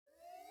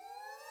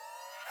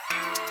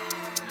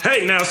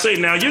Hey,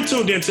 now, you're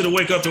tuned into the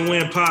Wake Up and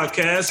Win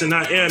podcast, and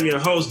I am your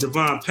host,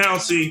 Devon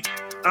Pouncey.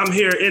 I'm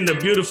here in the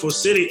beautiful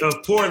city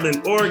of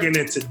Portland, Oregon,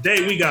 and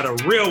today we got a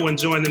real one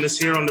joining us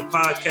here on the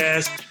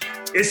podcast.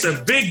 It's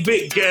a big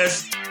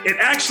guest. It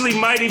actually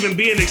might even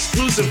be an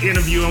exclusive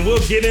interview, and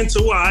we'll get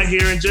into why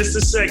here in just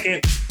a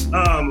second.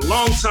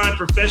 Longtime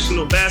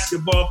professional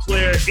basketball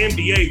player,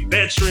 NBA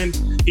veteran.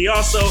 He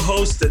also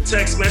hosts the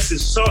Text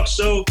Message Talk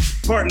Show,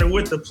 partner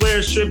with the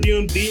Players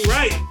Tribune, D.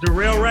 Wright.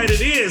 Darrell Wright it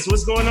is.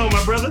 What's going on,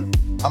 my brother?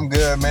 I'm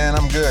good, man.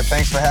 I'm good.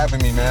 Thanks for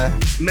having me, man.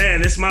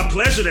 Man, it's my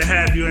pleasure to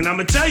have you. And I'm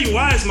going to tell you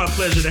why it's my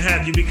pleasure to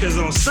have you, because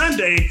on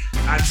Sunday,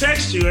 I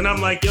text you and I'm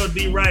like, yo,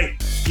 D. Wright,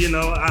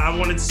 I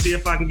wanted to see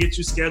if I can get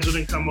you scheduled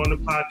and come on the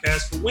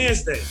podcast for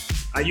Wednesday.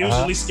 I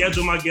usually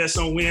schedule my guests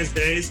on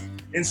Wednesdays.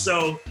 And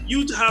so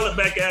you hollered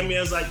back at me.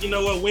 I was like, you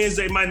know what?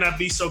 Wednesday might not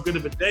be so good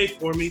of a day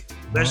for me.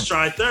 Let's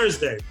try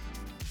Thursday.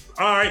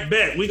 All right,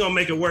 bet. We're going to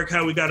make it work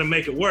how we got to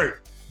make it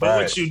work.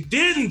 But what you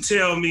didn't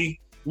tell me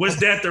was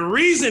that the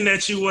reason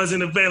that you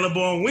wasn't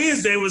available on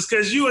Wednesday was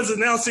because you was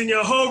announcing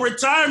your whole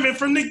retirement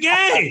from the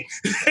game.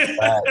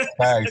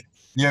 Right.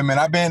 Yeah, man,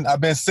 I've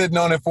been sitting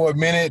on it for a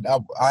minute.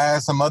 I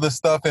had some other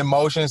stuff in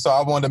motion, so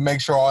I wanted to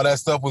make sure all that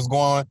stuff was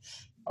going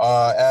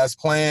as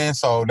planned.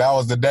 So that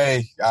was the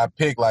day I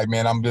picked, like,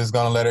 man, I'm just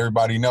going to let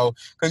everybody know.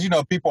 Because,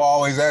 people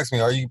always ask me,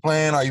 are you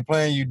playing? Are you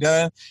playing? You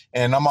done?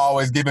 And I'm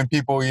always giving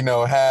people,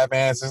 half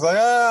answers. Like,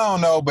 I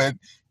don't know. But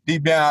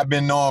deep down, I've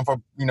been knowing for,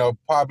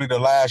 probably the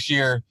last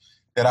year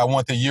that I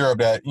went to Europe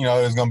that, it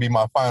was going to be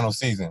my final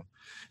season.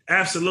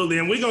 Absolutely.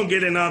 And we're going to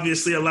get in,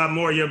 obviously, a lot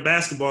more of your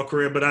basketball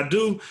career, but I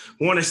do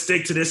want to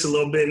stick to this a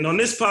little bit. And on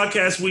this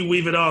podcast, we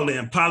weave it all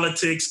in: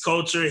 politics,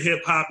 culture,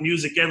 hip hop,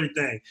 music,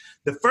 everything.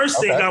 The first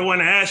thing I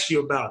want to ask you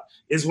about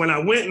is when I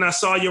went and I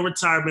saw your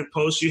retirement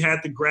post, you had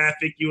the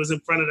graphic, you was in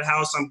front of the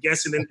house, I'm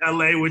guessing in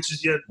LA, which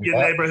is your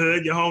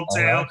neighborhood, your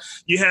hometown.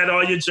 You had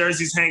all your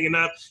jerseys hanging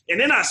up. And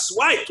then I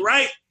swiped,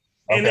 right?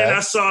 And then I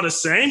saw the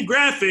same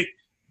graphic,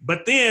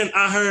 but then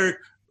I heard,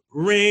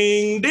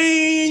 ring,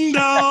 ding,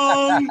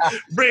 dong,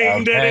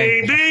 ring,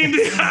 ding, ding,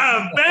 ding,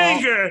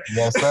 banger.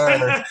 Yes,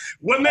 sir.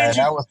 What made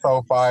you? That was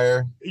so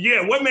fire.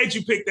 Yeah, what made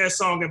you pick that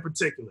song in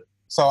particular?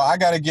 So I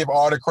got to give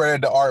all the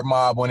credit to Art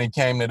Mob when it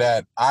came to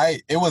that.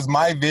 It was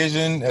my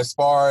vision as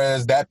far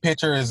as that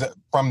picture is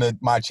from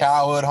my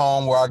childhood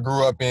home where I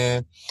grew up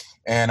in.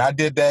 And I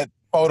did that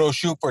photo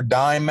shoot for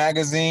Dime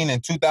Magazine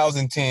in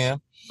 2010.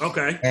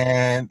 Okay.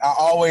 And I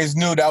always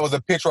knew that was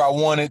a picture I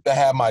wanted to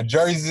have my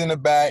jerseys in the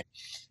back.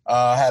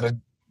 Had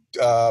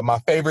my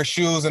favorite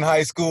shoes in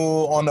high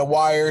school on the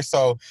wire.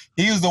 So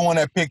he was the one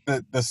that picked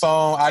the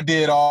song.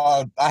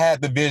 I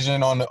had the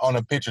vision on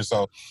the picture.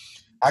 So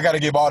I got to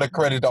give all the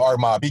credit to Art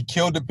Mob. He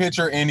killed the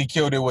picture and he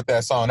killed it with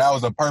that song. That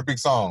was a perfect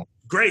song.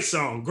 Great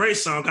song.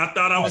 I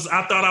thought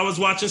I was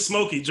watching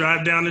Smokey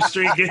drive down the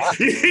street.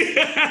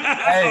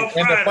 Hey,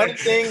 and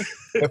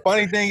the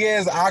funny thing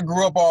is, I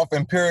grew up off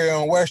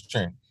Imperial and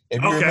Western.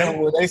 If you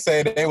remember what they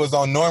say, they was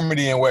on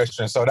Normandy and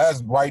Western. So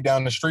that's right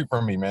down the street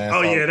from me, man.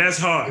 Oh, yeah, that's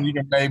hard. It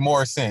even made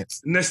more sense.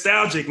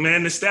 Nostalgic,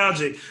 man,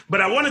 nostalgic.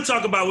 But I want to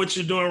talk about what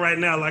you're doing right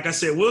now. Like I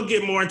said, we'll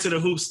get more into the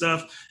hoop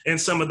stuff and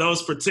some of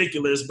those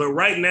particulars. But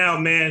right now,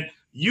 man,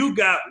 you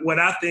got what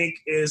I think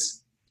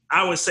is,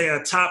 I would say,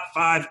 a top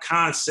 5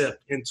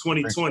 concept in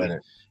 2020.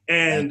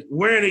 And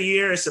we're in a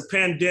year, it's a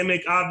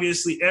pandemic.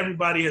 Obviously,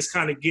 everybody has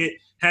kind of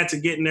had to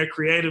get in their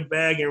creative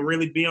bag and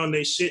really be on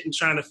their shit and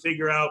trying to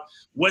figure out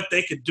what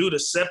they could do to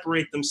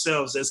separate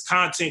themselves as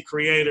content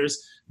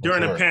creators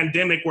during a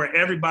pandemic where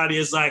everybody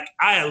is like,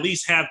 I at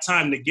least have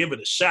time to give it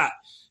a shot.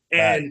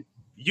 And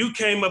you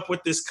came up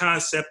with this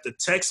concept, the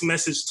Text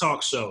Message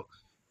Talk Show.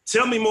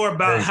 Tell me more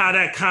about how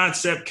that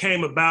concept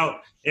came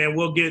about, and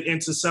we'll get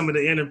into some of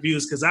the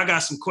interviews because I got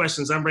some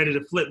questions I'm ready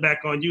to flip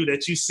back on you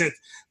that you sent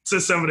to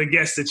some of the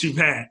guests that you've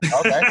had.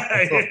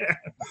 Okay.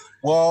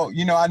 Well,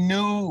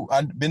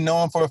 I've been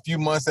knowing for a few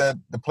months at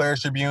the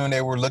Players Tribune,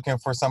 they were looking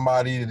for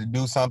somebody to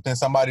do something,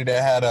 somebody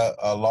that had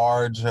a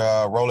large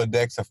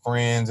Rolodex of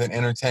friends and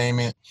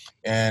entertainment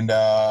and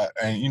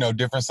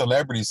different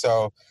celebrities.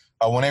 So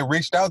when they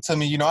reached out to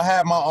me, I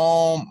had my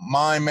own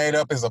mind made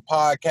up as a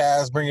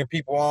podcast, bringing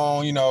people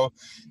on,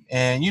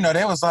 and,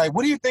 they was like,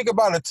 what do you think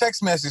about a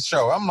text message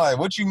show? I'm like,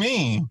 what you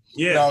mean?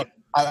 Yeah.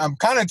 I'm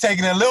kind of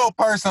taking it a little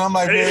personal. I'm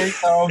like, man,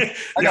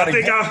 I got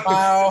a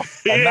smile,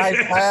 a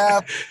nice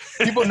laugh.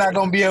 People not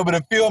going to be able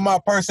to feel my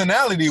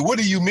personality. What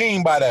do you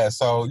mean by that?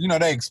 So,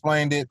 they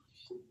explained it.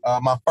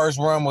 My first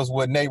run was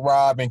with Nate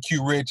Robb and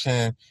Q Rich,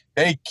 and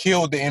they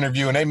killed the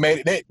interview, and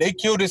they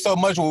killed it so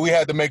much where we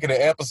had to make it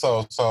an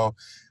episode. So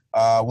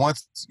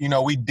once,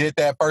 we did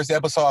that first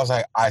episode, I was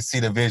like, I see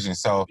the vision.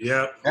 So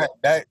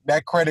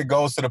that credit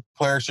goes to the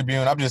Players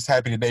Tribune. I'm just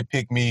happy that they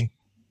picked me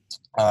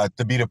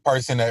to be the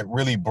person that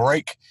really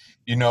break,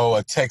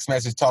 a text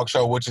message talk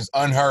show, which is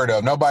unheard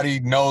of. Nobody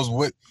knows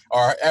what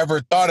or ever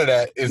thought of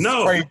that. It's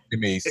crazy to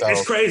me. So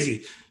it's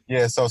crazy.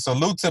 Yeah, so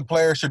salute to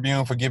Players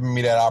Tribune for giving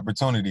me that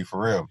opportunity,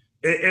 for real.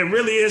 It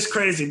really is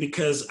crazy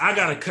because I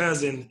got a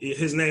cousin.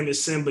 His name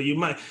is Simba.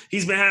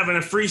 He's been having a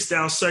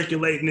freestyle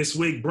circulating this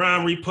week.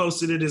 Brian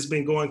reposted it. It's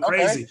been going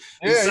crazy.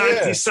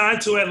 Okay. He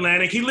signed to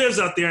Atlantic. He lives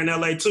out there in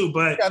LA too.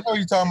 But I know what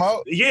you're talking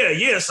about.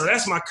 Yeah. So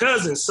that's my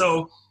cousin.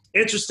 So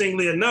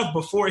interestingly enough,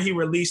 before he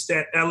released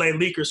that LA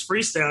Leakers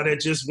freestyle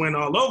that just went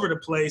all over the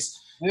place,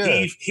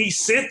 he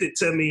sent it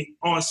to me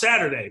on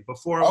Saturday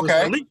before it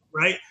was released,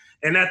 right?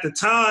 And at the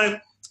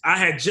time, I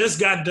had just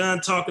got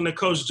done talking to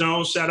Coach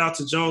Jones. Shout out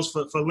to Jones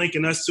for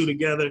linking us two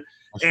together.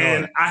 Sure.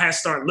 And I had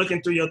started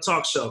looking through your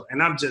talk show,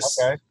 and I'm just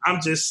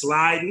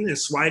sliding and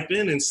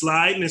swiping and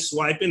sliding and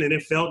swiping, and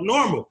it felt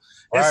normal.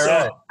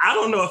 And I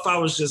don't know if I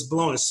was just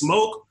blowing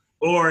smoke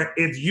or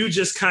if you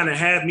just kind of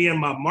had me in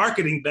my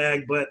marketing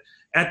bag. But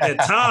at that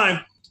time,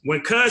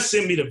 when Cuz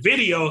sent me the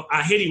video,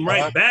 I hit him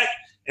right back,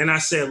 and I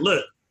said,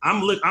 "Look,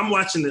 I'm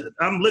looking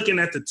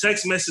at the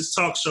text message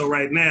talk show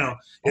right now.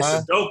 It's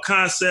a dope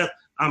concept.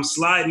 I'm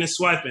sliding and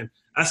swiping."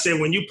 I said,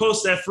 when you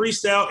post that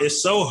freestyle,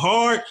 it's so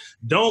hard.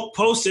 Don't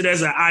post it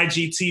as an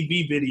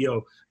IGTV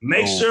video.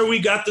 Make sure we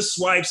got the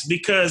swipes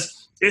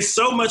because it's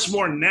so much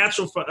more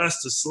natural for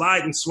us to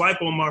slide and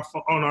swipe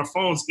on our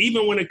phones,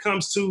 even when it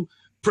comes to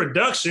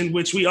production,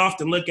 which we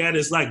often look at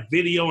as like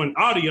video and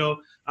audio.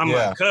 I'm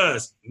like,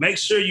 Cuz, make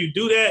sure you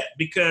do that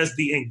because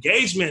the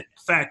engagement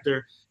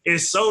factor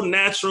is so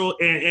natural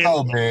and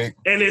so big.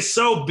 And it's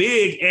so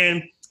big.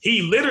 And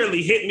he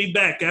literally hit me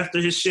back after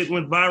his shit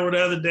went viral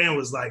the other day and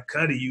was like,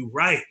 Cuddy, you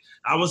right.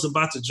 I was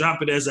about to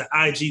drop it as an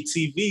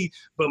IGTV,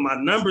 but my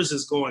numbers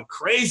is going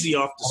crazy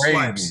off the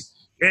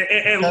swipes.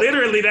 And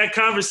literally that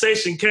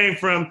conversation came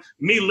from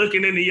me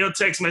looking into your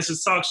text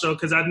message talk show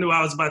because I knew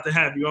I was about to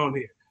have you on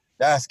here.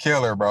 That's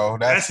killer, bro.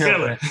 That's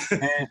killer.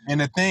 and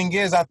the thing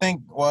is, I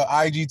think,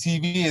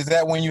 IGTV, is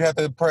that when you have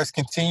to press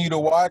continue to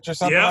watch or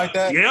something like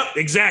that? Yep,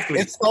 exactly.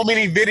 It's so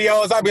many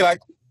videos, I'd be like,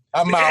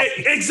 I'm out.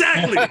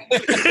 Exactly.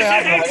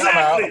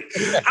 Exactly.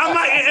 I'm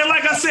like, and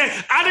like I said,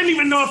 I didn't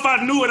even know if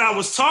I knew what I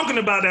was talking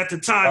about at the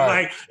time.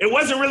 Like, it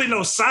wasn't really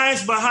no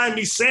science behind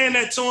me saying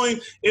that to him.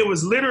 It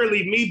was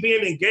literally me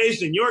being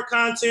engaged in your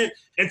content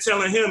and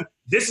telling him,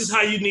 this is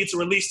how you need to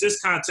release this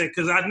content.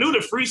 Because I knew the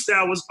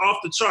freestyle was off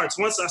the charts.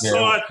 Once I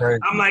saw it,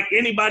 I'm like,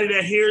 anybody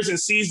that hears and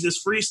sees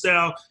this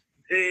freestyle,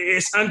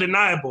 it's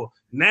undeniable.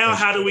 Now,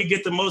 how do we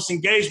get the most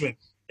engagement?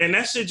 And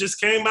that shit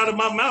just came out of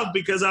my mouth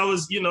because I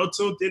was,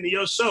 tuned into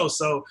your show.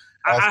 So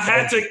I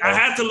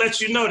had to let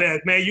you know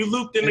that, man. You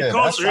looped in the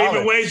culture,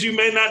 even ways you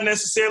may not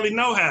necessarily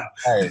know how.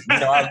 Hey,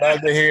 I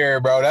love to hear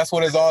it, bro. That's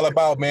what it's all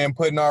about, man.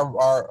 Putting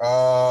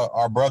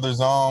our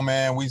brothers on,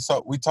 man.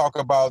 We talk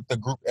about the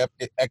group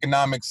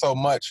economics so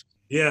much.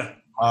 Yeah.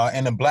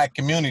 In the Black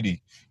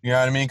community, you know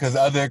what I mean? Because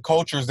other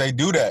cultures, they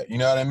do that. You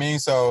know what I mean?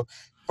 So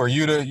for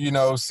you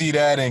to, see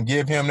that and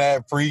give him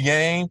that free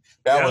game,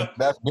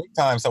 that's big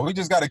time. So we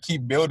just got to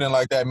keep building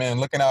like that, man.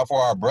 Looking out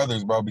for our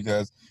brothers, bro,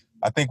 because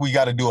I think we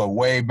got to do a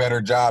way better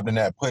job than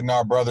that. Putting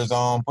our brothers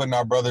on, putting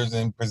our brothers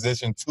in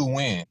position to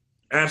win.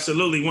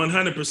 Absolutely,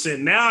 100%.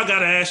 Now I got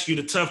to ask you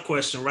the tough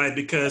question, right?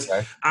 Because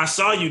I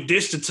saw you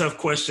dish the tough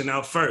question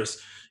out first.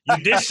 You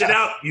dished it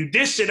out. You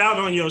dished it out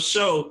on your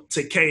show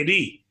to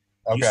KD.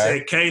 You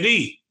said,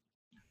 KD,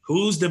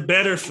 who's the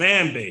better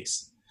fan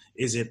base?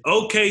 Is it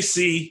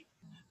OKC?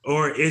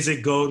 Or is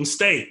it Golden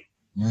State?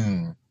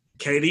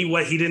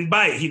 KD, he didn't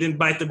bite. He didn't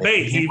bite the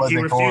bait. He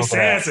refused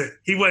to answer.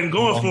 He wasn't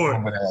going for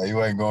it. He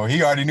wasn't going.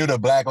 He already knew the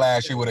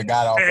backlash he would have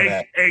got off of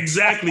that.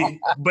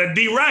 Exactly. But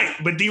D.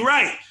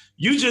 Wright,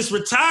 you just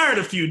retired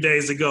a few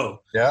days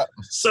ago. Yeah.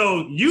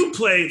 So you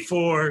played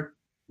for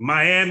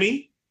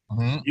Miami.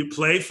 Mm-hmm. You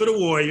played for the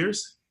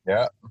Warriors.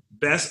 Yeah.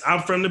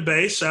 I'm from the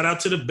Bay. Shout out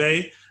to the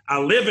Bay. I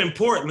live in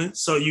Portland,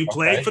 so you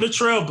played for the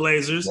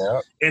Trailblazers.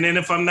 Yep. And then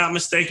if I'm not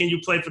mistaken, you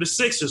played for the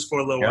Sixers for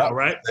a little while,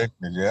 right?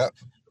 Yep.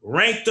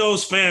 Rank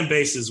those fan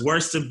bases,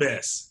 worst to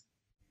best.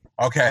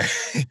 Okay.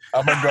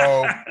 I'm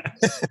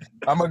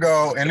gonna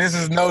go, and this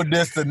is no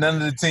diss to none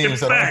of the teams,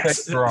 so don't take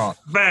it wrong.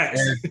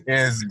 Facts.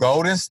 Is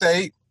Golden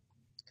State,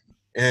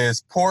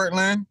 is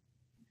Portland,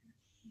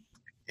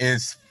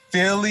 is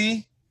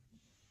Philly,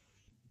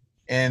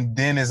 and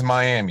then is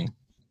Miami.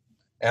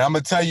 And I'm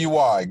gonna tell you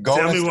why.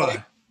 Golden State,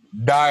 why.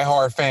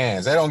 Die-hard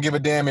fans. They don't give a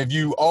damn if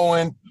you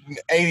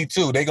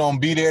 0-82. They gonna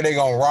be there. They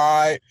gonna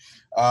ride.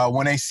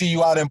 When they see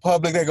you out in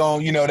public, they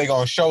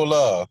gonna show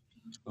love.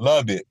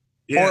 Loved it.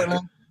 Yeah.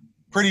 Portland,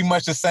 pretty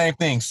much the same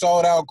thing.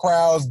 Sold out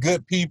crowds,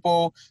 good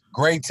people,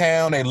 great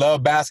town. They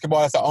love basketball.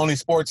 That's the only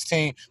sports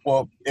team.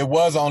 Well, it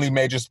was the only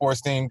major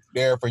sports team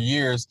there for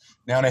years.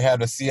 Now they have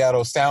the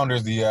Seattle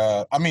Sounders.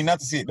 The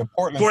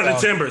Portland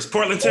Timbers.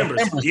 Portland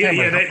Timbers.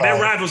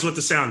 They're rivals with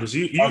the Sounders.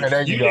 You in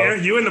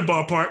the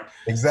ballpark.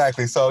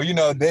 Exactly. So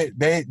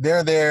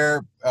they're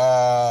there.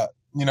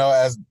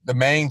 As the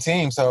main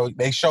team. So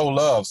they show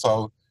love.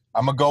 So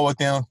I'm gonna go with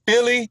them.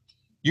 Philly,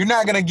 you're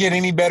not gonna get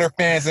any better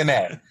fans than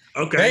that.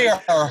 Okay. They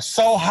are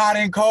so hot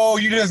and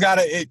cold. You just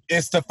gotta.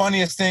 It's the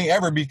funniest thing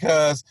ever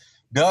because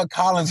Doug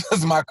Collins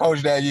was my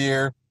coach that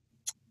year,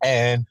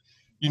 and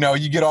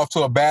you get off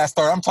to a bad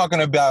start. I'm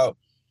talking about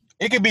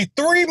It could be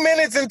 3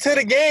 minutes into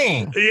the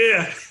game.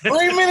 Yeah.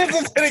 3 minutes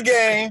into the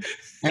game,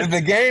 and if the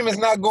game is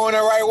not going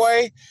the right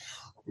way,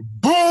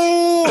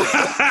 boom!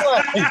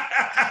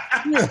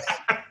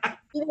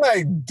 You're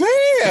like,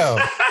 damn.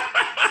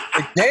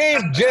 The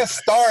game just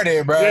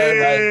started, bro. Yeah.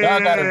 Like, y'all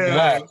gotta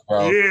relax,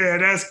 bro. Yeah,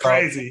 that's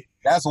crazy. So,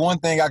 that's one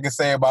thing I can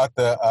say about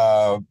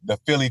the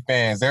Philly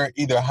fans. They're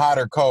either hot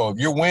or cold.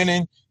 If you're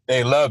winning,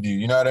 they love you.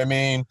 You know what I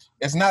mean?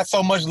 It's not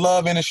so much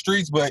love in the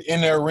streets, but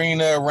in the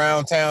arena,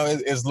 around town,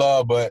 is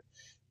love. But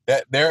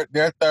that they're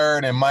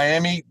third in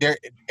Miami.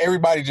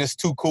 Everybody just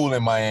too cool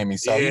in Miami.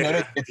 So they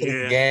get to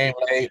the game.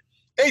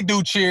 They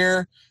do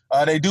cheer.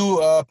 They do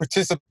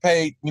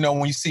participate.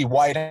 When you see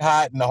white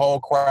hot and the whole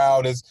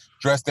crowd is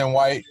dressed in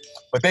white,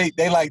 but they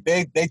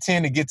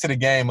tend to get to the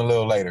game a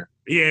little later.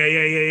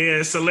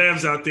 Yeah.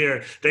 Celebs out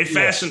there. They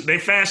fashionably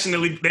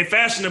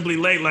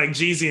late like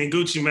Jeezy and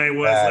Gucci Mane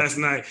was last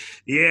night.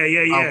 Yeah.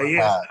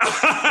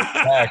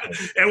 Exactly.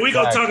 And we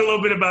gonna talk a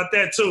little bit about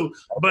that too.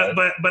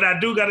 Okay. But I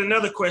do got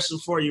another question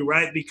for you,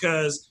 right?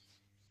 Because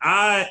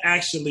I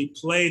actually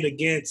played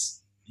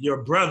against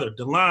your brother,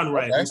 DeLon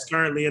Wright, who's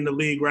currently in the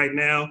league right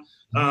now.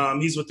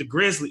 He's with the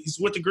Grizzlies. He's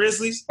with the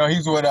Grizzlies? No,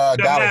 he's with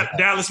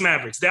Dallas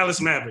Mavericks.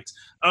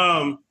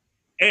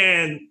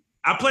 And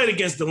I played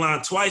against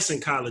DeLon twice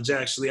in college,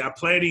 actually. I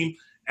played him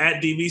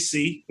at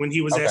DVC when he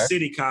was at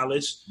City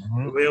College.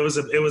 Mm-hmm.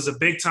 It was a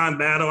big-time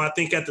battle. I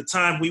think at the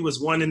time we was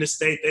 1 in the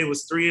state. They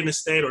was 3 in the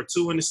state or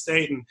 2 in the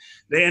state, and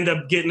they ended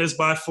up getting us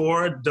by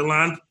 4.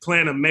 DeLon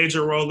playing a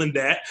major role in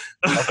that.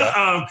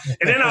 Okay.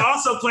 And then I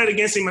also played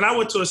against him, and I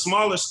went to a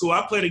smaller school.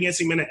 I played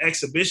against him in an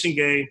exhibition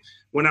game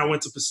when I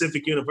went to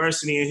Pacific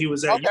University, and he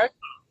was at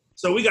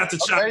So we got to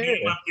chop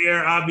game up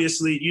there.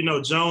 Obviously,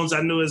 Jones.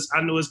 I knew his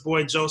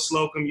boy Joe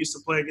Slocum. Used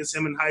to play against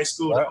him in high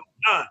school. Right.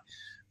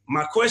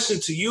 My question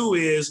to you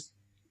is,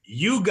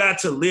 you got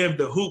to live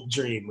the hoop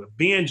dream of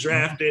being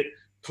drafted,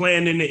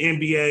 playing in the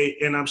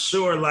NBA, and I'm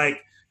sure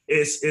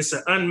it's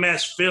an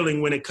unmatched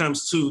feeling when it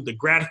comes to the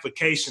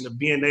gratification of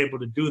being able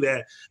to do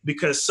that,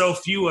 because so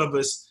few of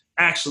us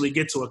actually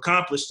get to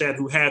accomplish that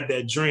who have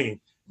that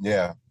dream.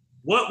 Yeah.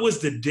 What was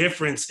the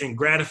difference in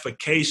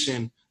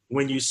gratification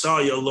when you saw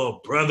your little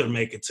brother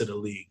make it to the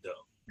league, though?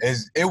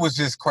 It was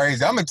just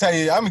crazy. I'm going to tell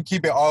you, I'm going to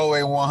keep it all the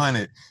way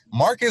 100.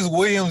 Marcus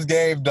Williams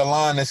gave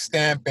DeLon a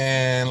stamp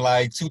in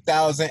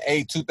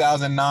 2008,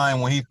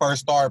 2009 when he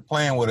first started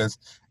playing with us.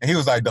 And he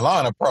was like,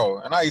 DeLon a pro.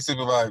 And I used to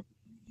be like,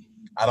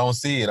 I don't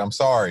see it. I'm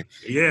sorry.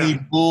 Yeah. He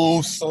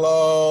moved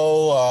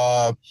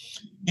slow.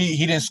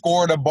 He didn't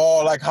score the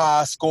ball like how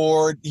I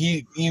scored.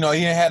 He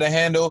didn't have a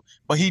handle,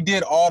 but he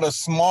did all the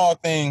small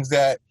things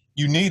that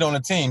you need on a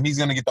team. He's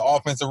going to get the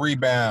offensive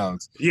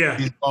rebounds. Yeah.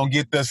 He's going to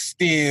get the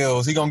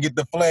steals. He's going to get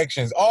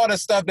deflections, all the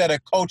stuff that a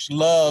coach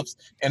loves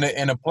in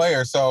a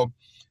player. So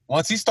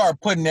once he started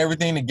putting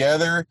everything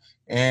together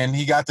and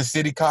he got to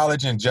City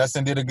College and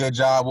Justin did a good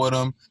job with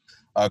him,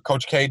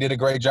 Coach K did a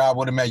great job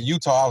with him at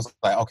Utah. I was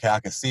like, okay, I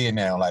can see it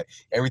now. Like,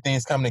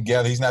 everything's coming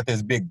together. He's not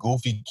this big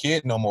goofy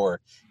kid no more.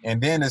 And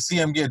then to see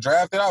him get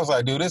drafted, I was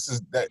like, dude, this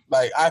is that.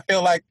 Like, I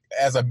feel like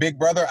as a big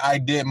brother, I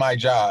did my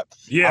job.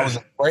 Yeah, I was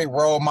a great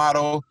role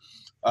model.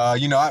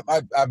 I've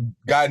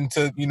gotten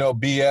to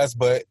BS,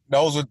 but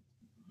those were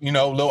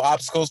little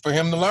obstacles for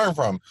him to learn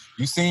from.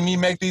 You seen me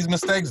make these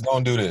mistakes,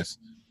 don't do this.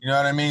 You know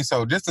what I mean?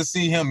 So just to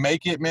see him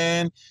make it,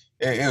 man.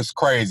 It was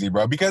crazy,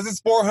 bro, because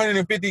it's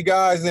 450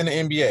 guys in the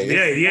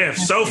NBA. Yeah,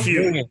 so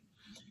few.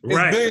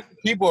 Right. Billions of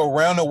people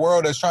around the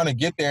world that's trying to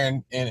get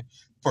there, and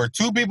for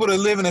 2 people to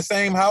live in the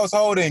same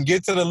household and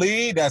get to the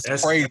league, that's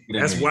crazy.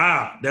 That's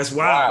wild. That's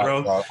wild,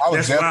 bro. I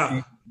was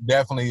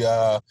definitely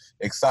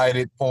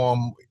excited for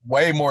him,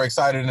 way more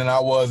excited than I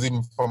was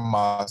even for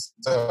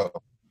myself.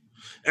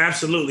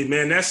 Absolutely,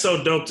 man. That's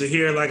so dope to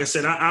hear. Like I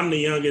said, I'm the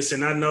youngest,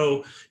 and I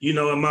know, in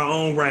my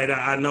own right,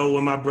 I know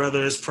when my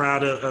brother is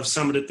proud of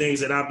some of the things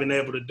that I've been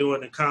able to do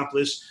and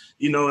accomplish,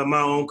 in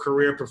my own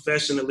career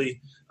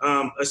professionally,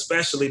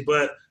 especially.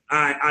 But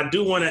I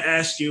do want to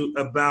ask you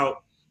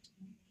about,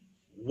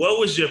 what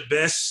was your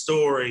best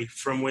story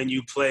from when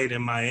you played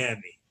in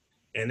Miami?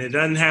 And it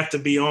doesn't have to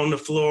be on the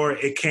floor.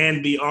 It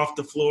can be off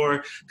the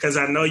floor, because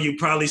I know you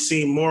probably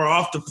seen more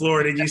off the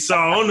floor than you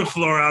saw on the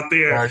floor out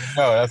there.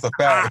 No, that's a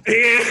fact.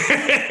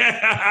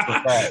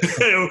 Yeah. That's a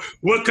fact.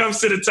 What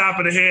comes to the top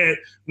of the head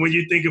when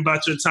you think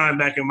about your time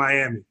back in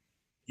Miami?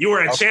 You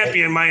were a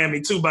champion in Miami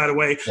too, by the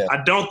way. Yeah.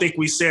 I don't think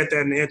we said that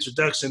in the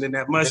introduction, and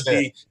that must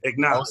be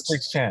acknowledged.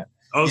 06 champ.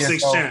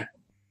 06 champ.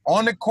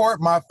 On the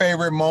court, my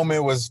favorite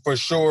moment was for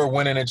sure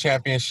winning a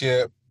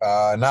championship.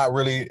 Not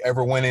really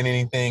ever winning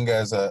anything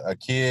as a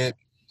kid.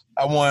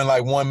 I won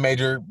one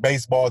major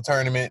baseball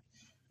tournament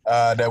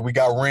that we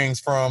got rings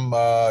from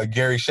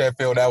Gary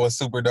Sheffield. That was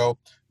super dope.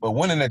 But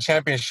winning a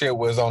championship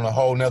was on a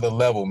whole nother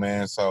level,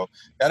 man. So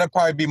that'll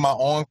probably be my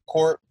on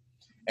court.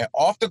 And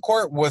off the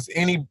court was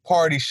any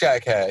party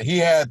Shaq had. He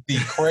had the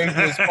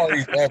craziest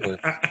parties ever.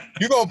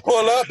 You're going to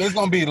pull up, there's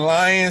going to be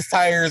lions,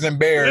 tigers, and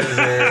bears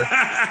there.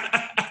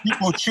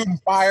 People shooting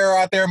fire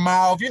out their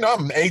mouth.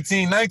 I'm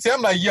 18, 19.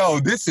 I'm like, yo,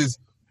 this is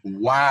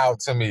wild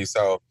to me.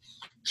 So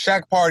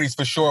Shaq parties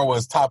for sure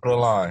was top of the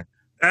line.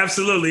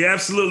 Absolutely,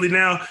 absolutely.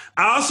 Now,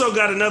 I also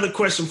got another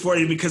question for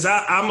you because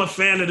I'm a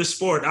fan of the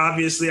sport.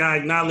 Obviously, I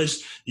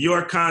acknowledge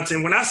your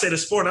content. When I say the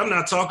sport, I'm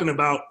not talking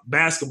about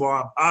basketball.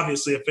 I'm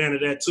obviously a fan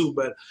of that too,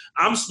 but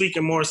I'm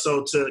speaking more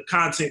so to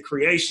content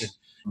creation.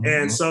 Mm-hmm.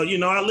 And so,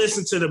 I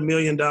listen to the $1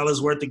 Million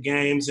Worth of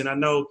Games, and I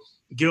know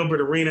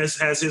Gilbert Arenas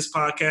has his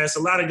podcast.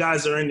 A lot of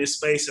guys are in this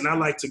space, and I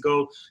like to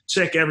go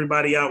check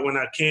everybody out when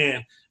I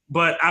can.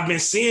 But I've been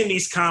seeing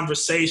these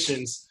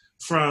conversations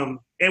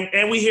from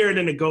and we hear it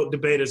in the GOAT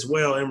debate as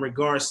well in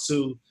regards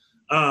to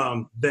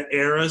the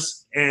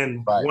eras,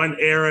 and right. One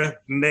era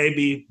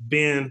maybe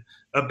being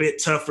a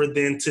bit tougher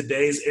than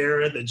today's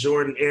era, the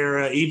Jordan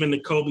era, even the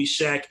Kobe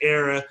Shaq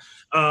era.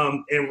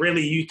 And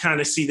really you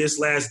kind of see this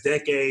last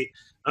decade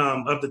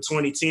of the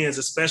 2010s,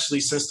 especially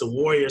since the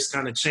Warriors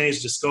kind of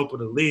changed the scope of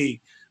the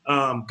league.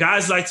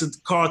 Guys like to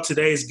call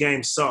today's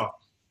game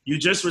soft. You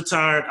just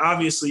retired.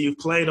 Obviously, you've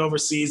played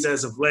overseas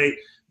as of late.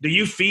 Do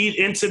you feed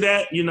into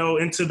that,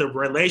 into the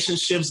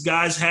relationships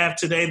guys have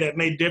today that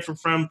may differ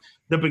from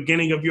the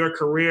beginning of your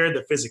career,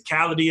 the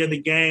physicality of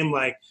the game?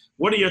 Like,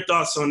 what are your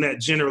thoughts on that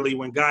generally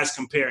when guys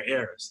compare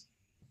eras?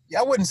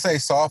 Yeah, I wouldn't say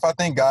soft. I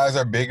think guys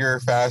are bigger,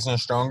 faster, and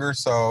stronger.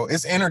 So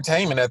it's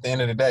entertainment at the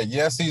end of the day.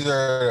 Yes, these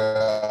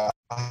are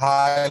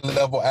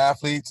high-level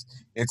athletes.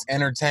 It's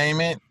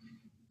entertainment.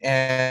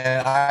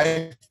 And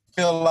I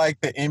feel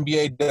like the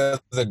NBA does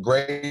a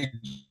great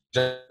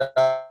job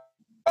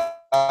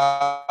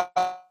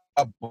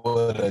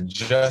with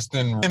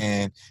adjusting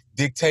and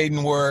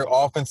dictating where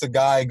offensive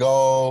guy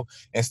go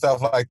and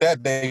stuff like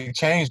that. They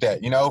changed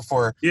that,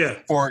 for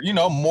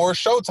more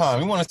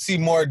showtime. You want to see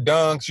more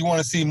dunks. You want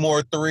to see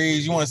more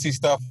threes. You want to see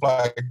stuff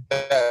like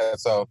that.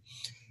 So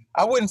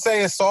I wouldn't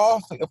say it's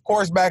soft. Of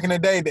course, back in the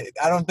day,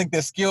 I don't think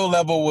the skill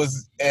level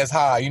was as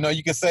high.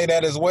 You could say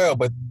that as well,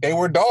 but they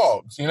were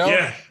dogs,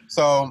 Yeah.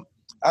 So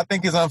I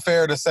think it's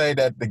unfair to say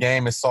that the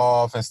game is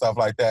soft and stuff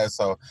like that.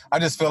 So I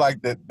just feel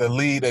like the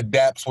league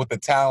adapts with the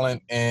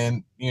talent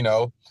and,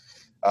 and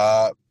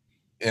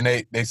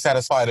they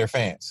satisfy their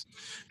fans.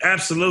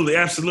 Absolutely,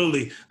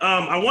 absolutely.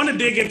 I want to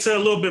dig into a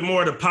little bit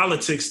more of the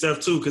politics stuff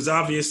too, because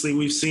obviously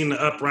we've seen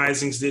the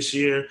uprisings this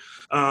year.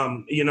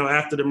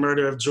 After the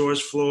murder of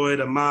George Floyd,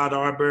 Ahmaud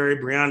Arbery,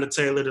 Breonna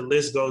Taylor, the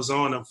list goes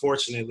on,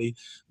 unfortunately.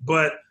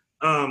 But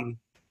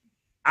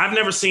I've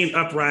never seen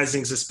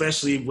uprisings,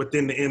 especially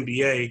within the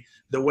NBA,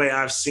 the way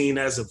I've seen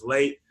as of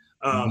late.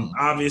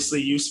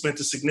 Obviously, you spent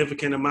a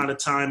significant amount of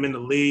time in the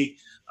league.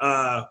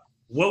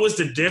 What was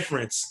the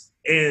difference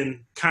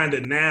in kind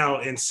of now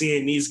and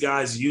seeing these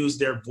guys use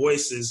their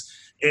voices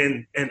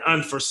in an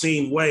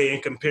unforeseen way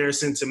in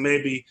comparison to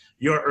maybe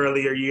your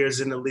earlier years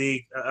in the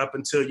league up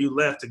until you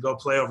left to go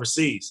play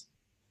overseas?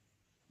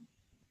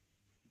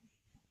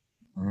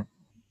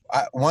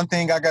 One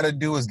thing I got to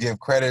do is give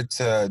credit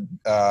to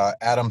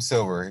Adam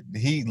Silver.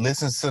 He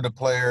listens to the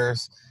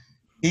players.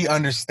 He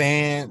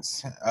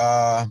understands,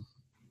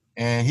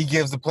 and he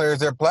gives the players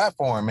their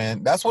platform,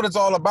 man. That's what it's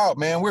all about,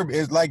 man.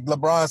 It's like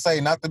LeBron say,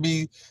 not to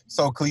be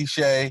so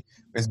cliche,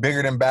 it's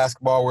bigger than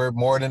basketball. We're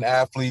more than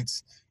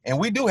athletes. And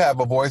we do have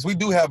a voice. We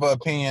do have an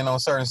opinion on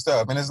certain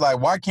stuff. And it's like,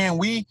 why can't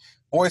we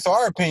voice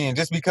our opinion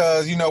just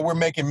because, we're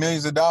making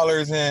millions of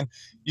dollars and,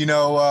 we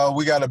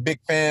got a big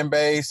fan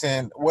base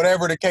and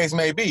whatever the case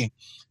may be.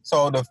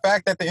 So the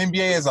fact that the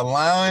NBA is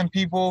allowing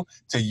people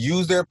to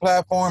use their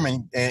platform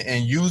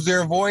and use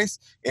their voice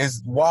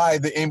is why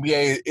the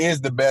NBA is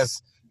the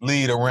best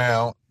league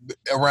around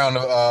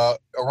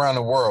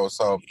the world.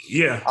 So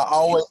yeah, I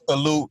always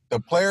salute the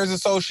Players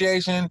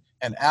Association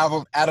and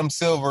Adam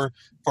Silver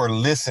for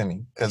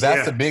listening, because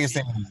that's the biggest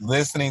thing: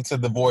 listening to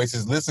the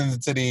voices, listening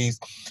to these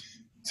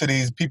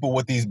people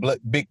with these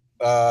big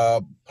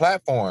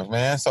platforms,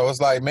 man. So it's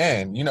like,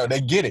 man,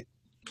 they get it.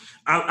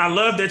 I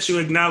love that you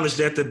acknowledge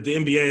that the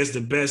NBA is the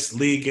best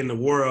league in the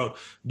world,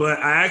 but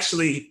I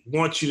actually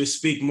want you to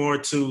speak more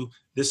to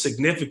the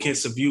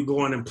significance of you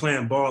going and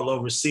playing ball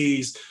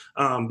overseas,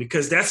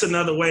 because that's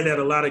another way that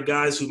a lot of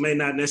guys who may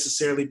not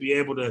necessarily be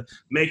able to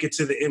make it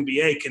to the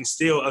NBA can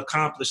still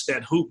accomplish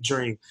that hoop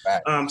dream.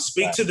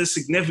 Speak to the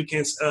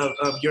significance of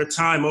your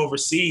time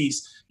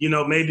overseas,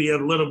 maybe a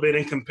little bit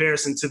in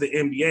comparison to the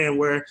NBA, and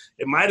where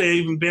it might have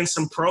even been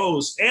some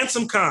pros and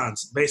some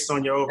cons based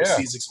on your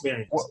overseas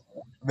experience. Well,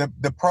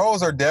 the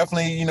pros are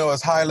definitely,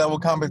 it's high level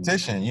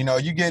competition.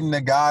 You're getting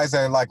the guys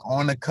that are like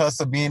on the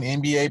cusp of being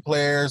NBA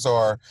players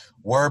or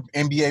were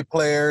NBA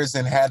players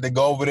and had to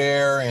go over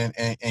there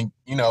and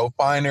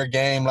find their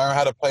game, learn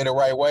how to play the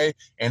right way,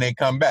 and they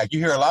come back. You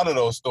hear a lot of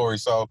those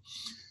stories. So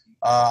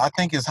I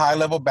think it's high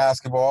level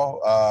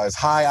basketball. It's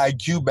high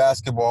IQ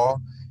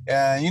basketball.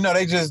 And,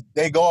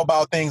 they go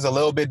about things a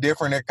little bit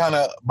different. They're kind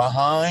of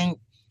behind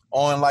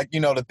on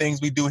the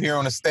things we do here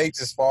on the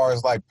States as far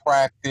as like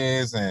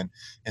practice and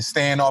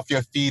staying off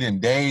your feet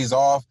and days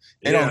off.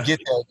 They don't get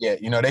that yet.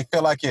 They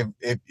feel like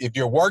if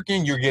you're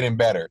working, you're getting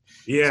better.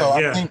 Yeah.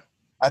 So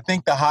I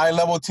think the high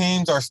level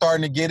teams are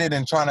starting to get it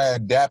and trying to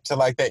adapt to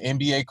like that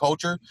NBA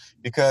culture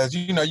because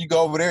you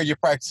go over there, you're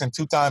practicing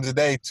 2 times a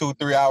day,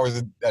 2-3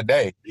 hours a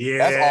day. Yeah,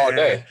 that's all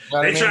day. You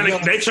know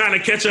they trying to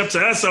catch up to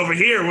us over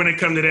here when it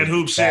comes to that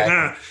hoop shit,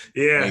 huh?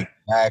 Yeah,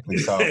 exactly.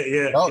 So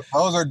yeah,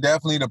 those are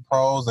definitely the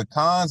pros. The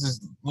cons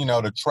is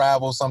the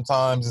travel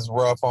sometimes is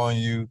rough on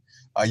you.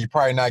 You're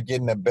probably not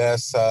getting the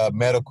best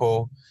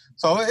medical.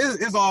 So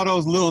it's all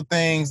those little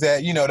things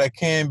that that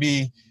can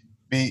be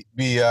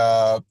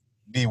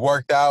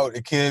worked out.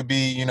 It could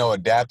be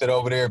adapted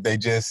over there if they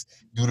just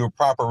do the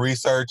proper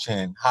research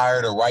and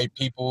hire the right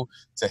people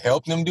to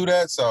help them do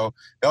that. So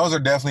those are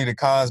definitely the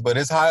cons. But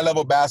it's high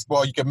level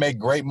basketball. You can make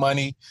great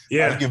money.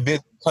 Yeah, you can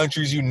visit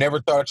countries you never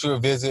thought you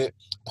would visit.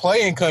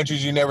 Play in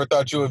countries you never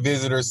thought you would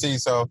visit or see.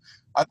 So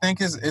I think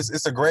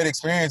it's a great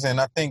experience,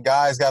 and I think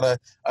guys got to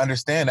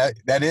understand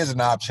that is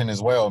an option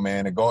as well,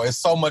 man. To go, it's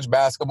so much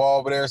basketball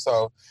over there,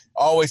 so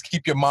always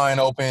keep your mind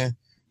open.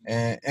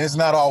 And it's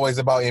not always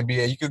about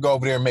NBA. You could go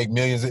over there and make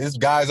millions. It's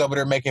guys over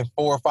there making $4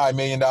 or $5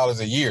 million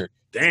a year,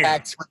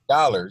 tax-free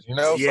dollars.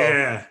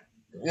 Yeah,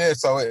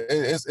 so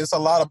it's a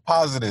lot of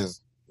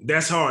positives.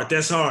 That's hard.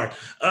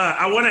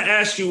 I want to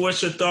ask you what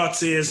your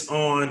thoughts is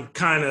on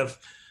kind of.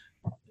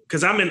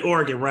 Because I'm in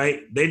Oregon,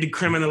 right? They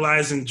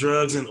decriminalizing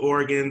drugs in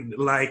Oregon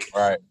like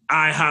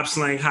IHOP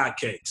slang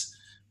hotcakes.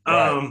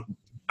 I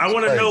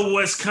want to know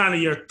what's kind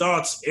of your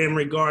thoughts in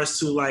regards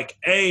to like,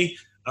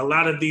 a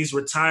lot of these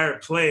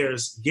retired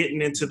players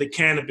getting into the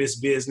cannabis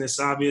business.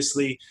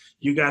 Obviously,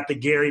 you got the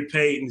Gary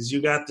Paytons,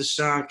 you got the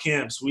Sean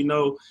Kemps. We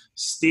know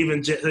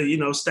Steven,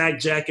 Stack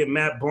Jacket,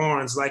 Matt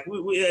Barnes. Like,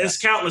 there's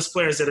countless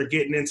players that are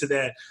getting into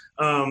that.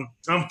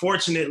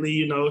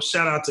 Unfortunately,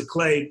 shout out to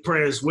Clay,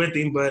 prayers with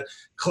him. But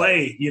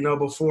Clay,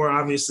 before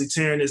obviously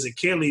tearing his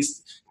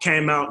Achilles,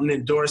 came out and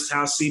endorsed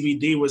how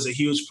CBD was a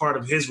huge part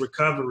of his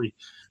recovery.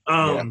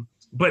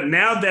 But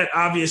now that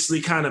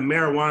obviously kind of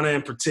marijuana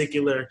in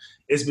particular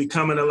is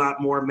becoming a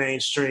lot more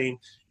mainstream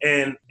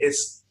and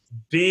it's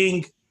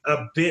being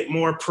a bit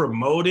more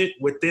promoted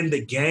within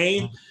the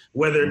game,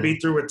 whether it be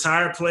through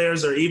retired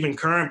players or even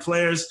current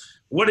players,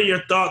 what are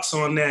your thoughts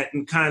on that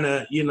and kind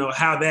of,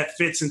 how that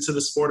fits into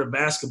the sport of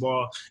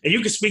basketball? And you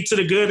can speak to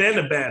the good and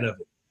the bad of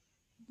it.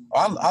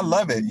 I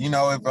love it.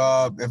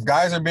 If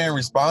guys are being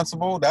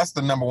responsible, that's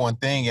the number one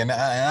thing. And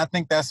I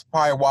think that's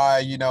probably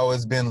why,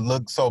 it's been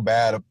looked so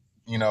bad,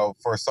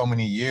 for so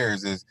many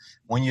years is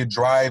when you're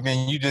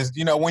driving, you just,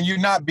 when you're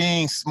not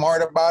being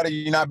smart about it,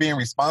 you're not being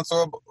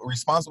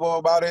responsible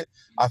about it.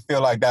 I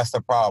feel like that's the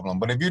problem.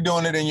 But if you're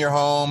doing it in your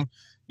home,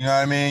 you know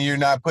what I mean? You're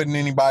not putting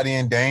anybody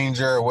in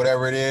danger or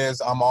whatever it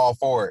is. I'm all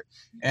for it.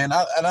 And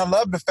I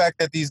love the fact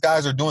that these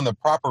guys are doing the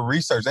proper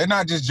research. They're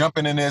not just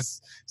jumping in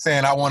this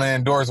saying, I want to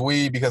endorse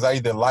weed because I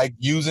either like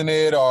using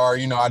it or,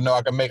 I know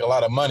I can make a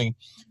lot of money.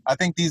 I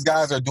think these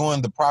guys are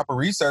doing the proper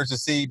research to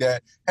see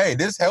that, hey,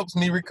 this helps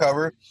me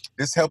recover.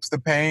 This helps the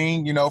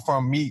pain,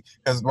 from me.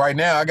 Because right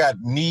now I got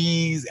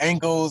knees,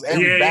 ankles,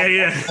 every back.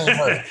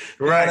 Right.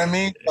 You know what I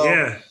mean?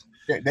 So,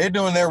 they're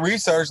doing their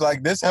research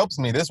like this helps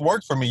me. This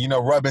works for me,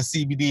 rubbing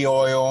CBD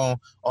oil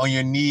on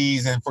your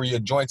knees and for your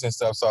joints and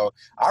stuff. So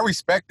I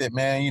respect it,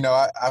 man.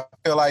 I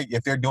feel like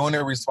if they're doing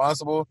it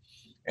responsible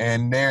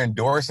and they're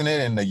endorsing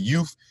it and the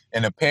youth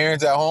and the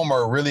parents at home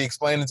are really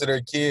explaining to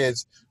their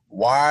kids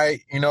why,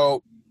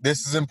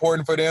 this is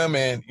important for them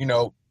and,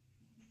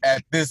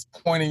 at this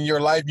point in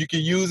your life, you can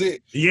use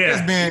it.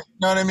 Yeah. You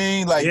know what I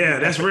mean? Like,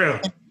 that's real.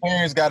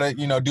 Parents got to,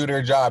 do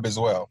their job as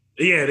well.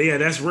 Yeah,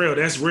 that's real.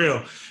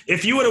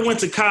 If you would have went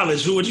to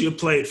college, who would you have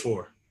played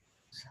for?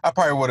 I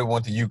probably would have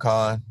went to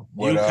UConn.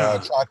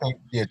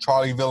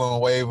 Charlie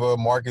Villanueva,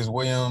 Marcus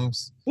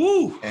Williams.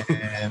 Ooh.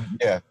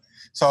 And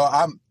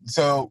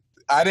So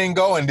I didn't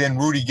go, and then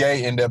Rudy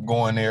Gay ended up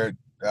going there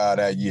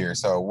that year.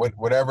 So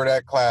whatever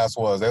that class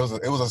was, it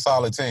was a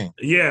solid team.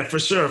 Yeah, for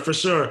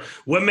sure.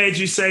 What made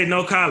you say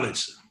no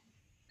college?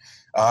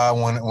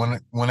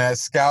 When at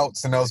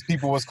scouts and those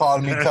people was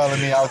calling me, telling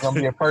me I was gonna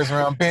be a first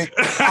round pick,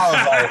 I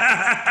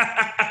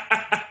was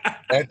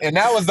like, and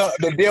that was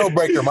the deal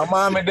breaker. My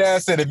mom and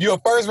dad said, if you're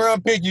a first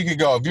round pick, you could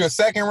go. If you're a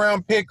second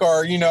round pick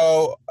or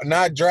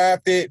not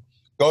drafted,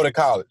 go to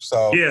college.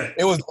 So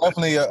it was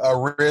definitely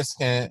a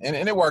risk, and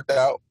it worked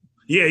out.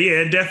 Yeah,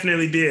 it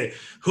definitely did.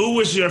 Who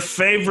was your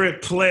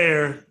favorite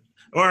player,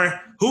 or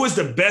who was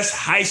the best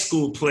high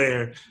school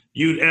player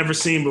you'd ever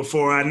seen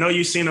before? I know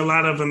you've seen a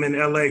lot of them in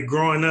LA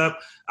growing up.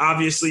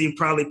 Obviously, you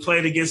probably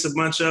played against a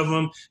bunch of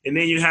them. And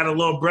then you had a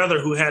little brother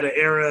who had an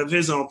era of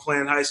his own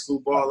playing high school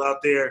ball out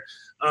there.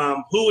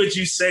 Who would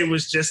you say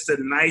was just the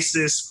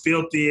nicest,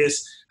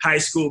 filthiest high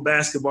school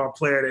basketball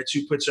player that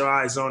you put your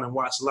eyes on and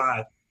watched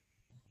live?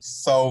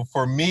 So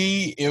for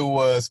me, it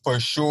was for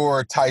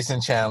sure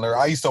Tyson Chandler.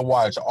 I used to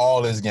watch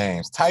all his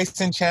games.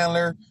 Tyson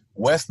Chandler,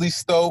 Wesley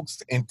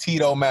Stokes, and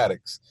Tito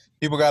Maddox.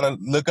 People got to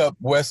look up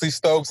Wesley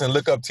Stokes and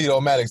look up Tito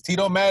Maddox.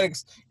 Tito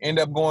Maddox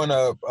ended up going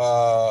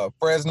to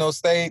Fresno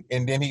State,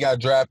 and then he got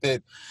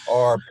drafted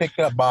or picked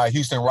up by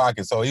Houston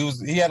Rockets. So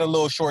he had a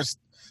little short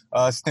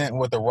stint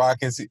with the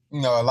Rockets. A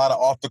lot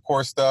of off the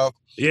court stuff.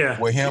 Yeah,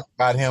 with him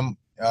got him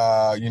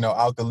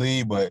out the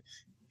league. But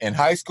in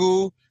high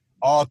school,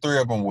 all three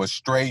of them was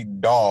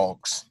straight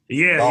dogs.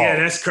 Yeah,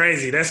 that's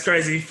crazy. That's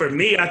crazy. For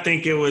me, I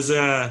think it was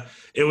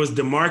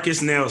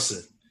DeMarcus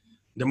Nelson.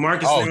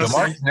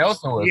 DeMarcus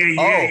Nelson was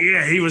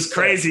yeah. He was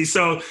crazy.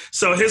 So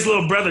his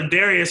little brother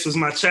Darius was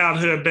my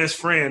childhood best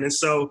friend, and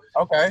so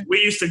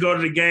we used to go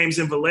to the games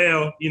in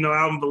Vallejo,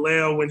 out in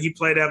Vallejo when he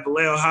played at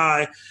Vallejo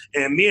High,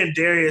 and me and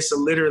Darius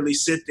would literally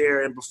sit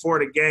there and before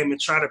the game and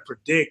try to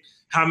predict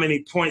how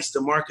many points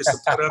DeMarcus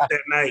would put up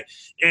that night,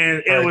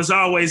 and it was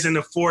always in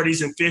the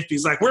 40s and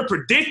 50s. Like we're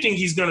predicting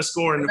he's going to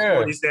score in the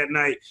 40s that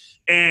night,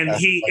 and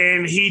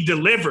he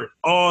delivered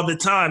all the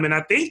time. And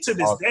I think to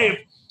this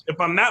day, if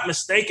I'm not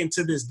mistaken,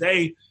 to this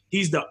day,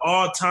 he's the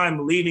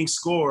all-time leading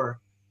scorer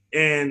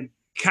in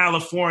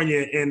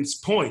California in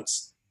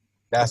points.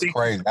 That's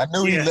crazy. I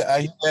knew he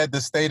led the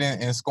state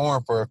in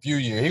scoring for a few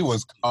years. He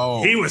was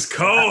cold.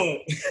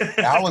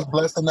 I was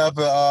blessed enough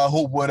to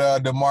hoop with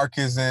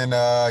DeMarcus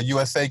in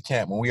USA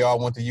camp when we all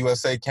went to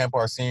USA camp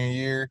our senior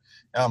year.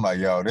 And I'm like,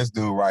 yo, this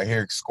dude right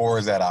here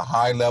scores at a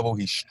high level.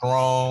 He's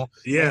strong.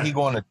 Yeah. And he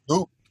going to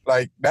Duke.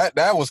 Like, that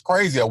was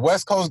crazy. A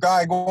West Coast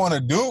guy going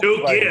to Duke?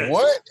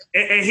 What?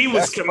 And he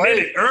was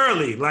committed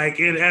early, like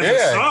as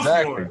a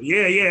sophomore. Exactly.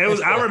 Yeah. It was.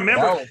 I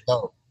remember. That was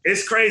dope.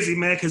 It's crazy,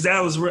 man, because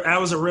that was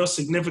a real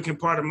significant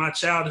part of my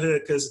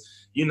childhood. Because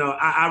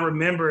I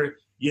remember,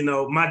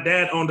 my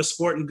dad owned a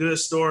sporting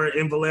goods store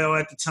in Vallejo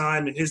at the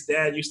time, and his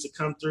dad used to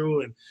come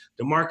through, and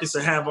DeMarcus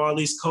would have all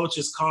these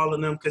coaches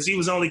calling him because he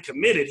was only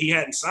committed. He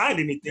hadn't signed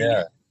anything.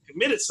 Yeah. He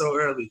committed so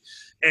early,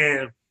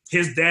 and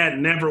his dad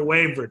never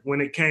wavered when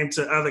it came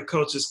to other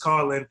coaches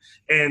calling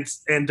and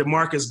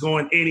DeMarcus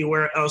going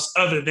anywhere else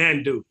other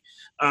than Duke.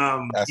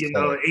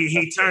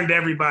 He turned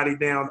everybody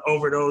down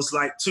over those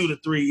like 2 to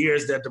 3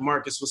 years that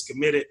DeMarcus was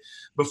committed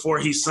before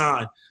he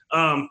signed.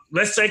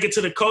 Let's take it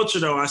to the culture,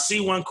 though. I see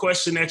one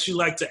question that you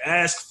like to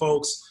ask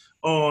folks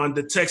on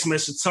the Text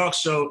Message Talk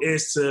Show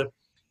is to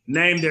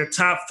name their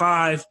top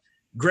 5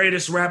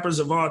 greatest rappers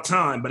of all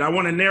time. But I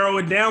want to narrow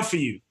it down for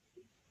you.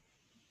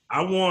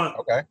 I want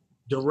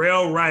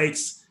Darrell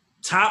Wright's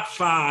top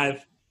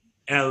 5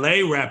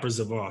 LA rappers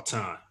of all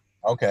time.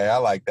 Okay, I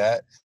like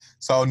that.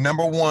 So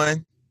number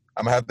 1,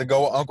 I'm going to have to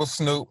go with Uncle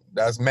Snoop.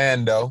 That's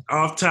Mando.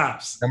 Off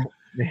tops.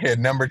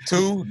 Number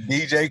 2,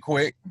 DJ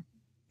Quick.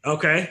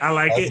 Okay, I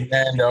like That's it.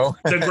 Mando.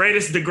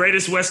 the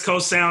greatest West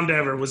Coast sound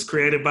ever was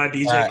created by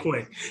DJ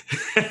Quick.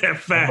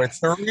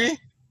 Facts. Number 3,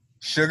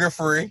 Sugar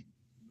Free.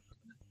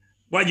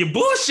 Why you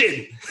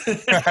bullshitting? You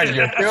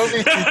feel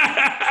me?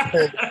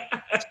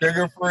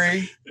 Sugar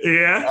Free.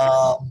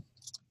 Yeah.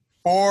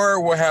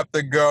 4 will have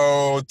to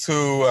go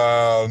to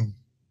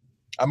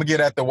I'm gonna get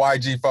at the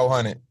YG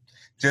 400.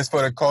 Just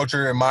for the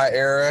culture in my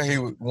era, he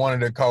was one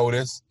of the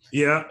coldest.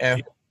 Yeah.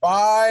 And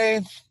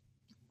 5,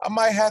 I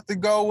might have to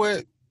go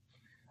with.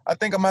 I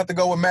think I'm gonna have to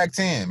go with Mac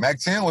 10. Mac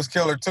 10 was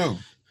killer too.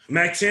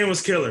 Mac 10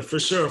 was killer for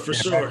sure.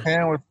 Mac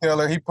 10 was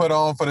killer. He put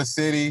on for the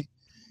city,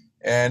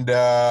 and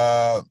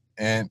Mac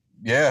 10.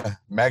 Yeah,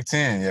 Mac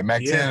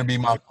 10 would be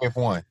my 5th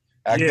one.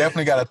 I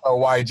definitely got to throw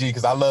YG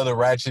because I love the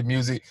ratchet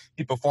music.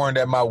 He performed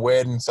at my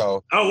wedding,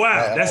 so. Oh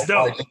wow, that's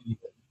dope. YG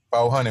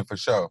 400 for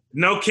sure.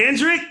 No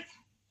Kendrick.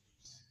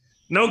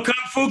 No Kung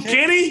Fu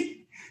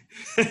Kenny?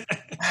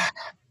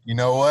 You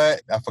know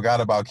what? I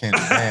forgot about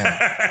Kendrick. Man.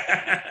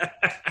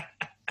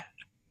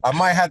 I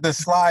might have to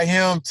slide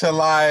him to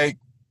like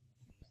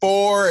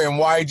 4 and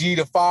YG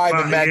to 5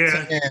 and Mac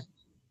 10.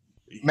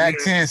 Mac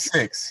 10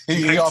 6.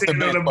 He off the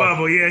bench.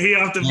 Bubble. Yeah, he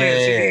off the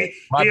bench.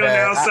 He on the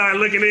outside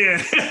looking in.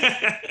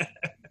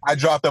 I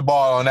dropped the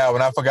ball on that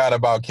one. I forgot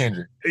about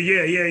Kendrick.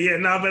 Yeah.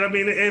 No, but I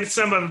mean, and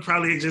some of it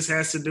probably just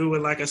has to do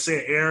with, like I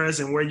said,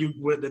 eras and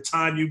with the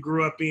time you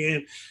grew up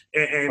in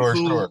and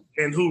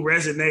who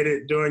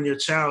resonated during your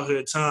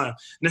childhood time.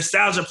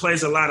 Nostalgia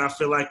plays a lot, I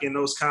feel like, in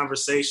those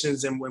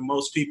conversations and when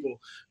most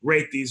people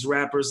rate these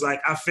rappers.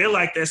 Like, I feel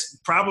like that's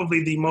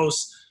probably the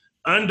most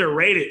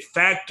underrated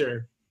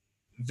factor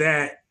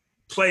that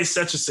plays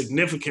such a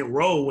significant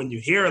role when you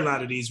hear a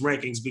lot of these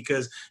rankings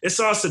because it's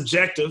all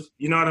subjective.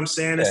 You know what I'm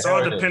saying? It's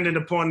all dependent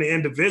upon the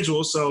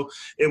individual. So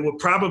it would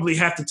probably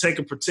have to take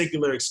a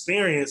particular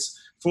experience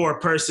for a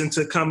person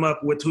to come up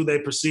with who they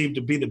perceive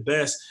to be the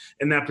best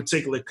in that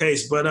particular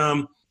case. But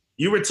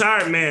you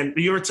retired, man.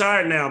 You're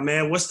retired now,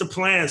 man. What's the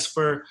plans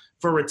for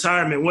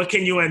retirement? What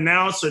can you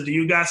announce, or do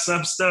you got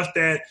some stuff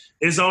that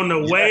is on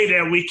the way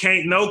that we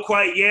can't know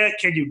quite yet?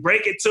 Can you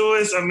break it to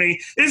us? I mean,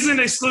 this is an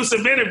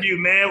exclusive interview,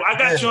 man. I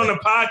got you on the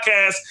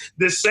podcast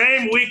the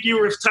same week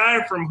you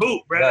retired from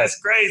hoop, bro. That's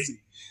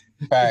crazy.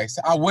 Facts.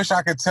 I wish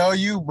I could tell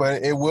you,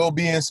 but it will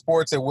be in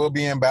sports. It will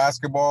be in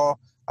basketball.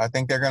 I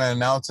think they're going to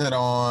announce it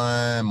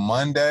on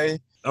Monday.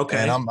 Okay.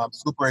 And I'm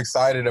super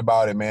excited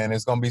about it, man.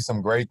 It's going to be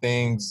some great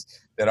things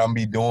that I'm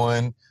be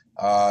doing.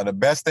 The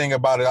best thing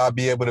about it, I'll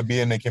be able to be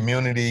in the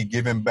community,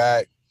 giving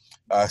back,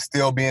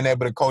 still being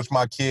able to coach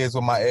my kids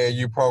with my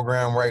AAU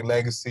program, Right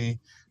Legacy,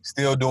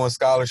 still doing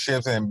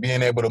scholarships and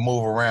being able to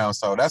move around.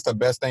 So that's the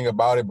best thing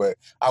about it. But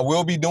I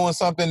will be doing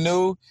something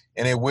new,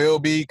 and it will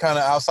be kind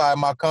of outside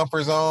my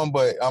comfort zone,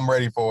 but I'm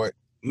ready for it.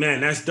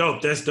 Man, that's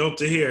dope. That's dope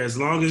to hear. As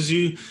long as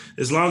you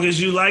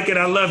like it,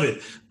 I love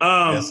it.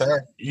 Yes,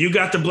 sir. You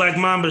got the Black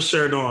Mamba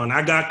shirt on.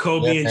 I got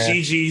Kobe and man.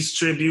 Gigi's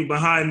tribute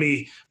behind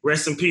me.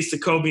 Rest in peace to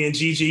Kobe and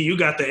Gigi. You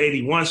got the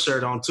 81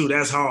 shirt on too.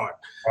 That's hard.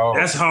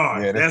 That's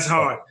hard. Yeah, that's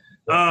hard.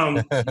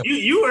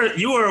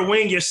 You were a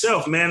wing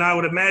yourself, man. I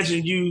would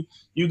imagine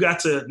you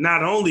got to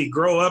not only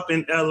grow up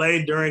in LA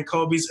during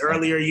Kobe's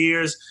earlier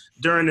years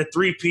during the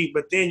three-peat,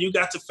 but then you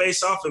got to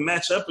face off and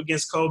match up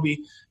against Kobe,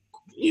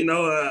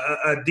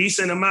 a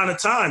decent amount of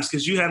times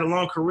because you had a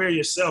long career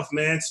yourself,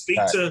 man. Speak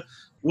to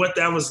what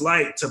that was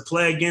like to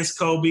play against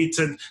Kobe,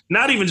 to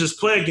not even just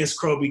play against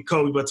Kobe,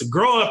 but to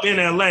grow up in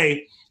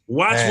LA,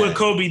 watch what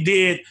Kobe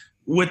did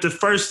with the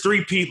first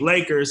three-peat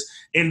Lakers,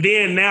 and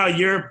then now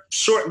you're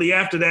shortly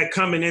after that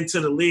coming into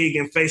the league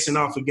and facing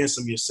off against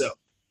them yourself.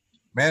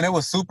 Man, it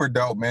was super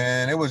dope,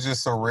 man. It was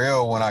just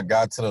surreal when I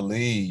got to the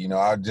league.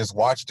 I just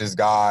watched this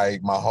guy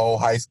my whole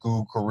high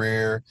school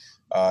career.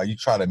 You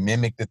try to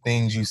mimic the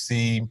things you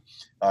see.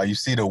 You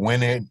see the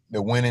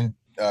winning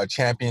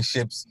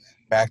championships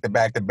back to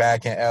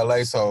back in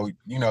LA. So,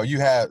 you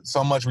had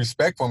so much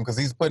respect for him because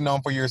he's putting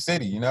on for your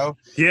city,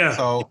 Yeah.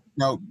 So,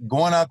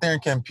 going out there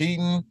and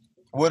competing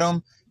with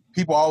him,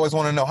 people always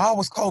want to know, how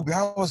was Kobe?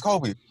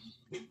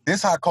 This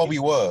is how Kobe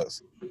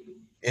was.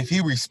 If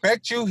he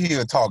respect you,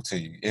 he'll talk to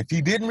you. If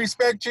he didn't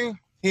respect you,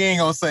 he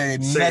ain't gonna say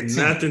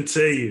nothing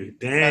to you.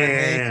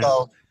 Damn.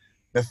 So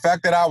the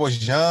fact that I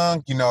was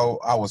young,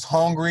 I was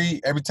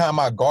hungry. Every time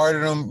I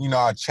guarded him,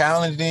 I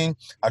challenged him.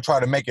 I tried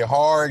to make it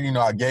hard.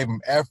 I gave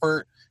him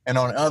effort. And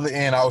on the other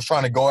end, I was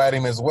trying to go at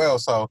him as well.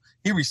 So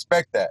he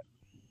respect that.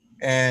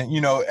 And,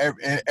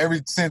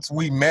 ever since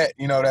we met,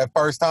 that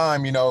first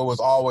time, it was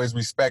always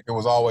respect. It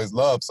was always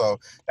love. So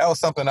that was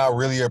something I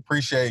really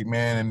appreciate,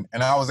 man.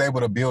 And I was able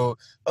to build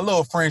a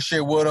little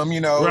friendship with him.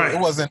 Right.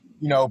 It wasn't,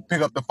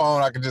 pick up the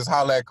phone, I could just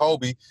holler at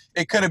Kobe.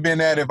 It could have been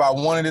that if I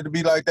wanted it to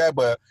be like that.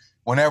 But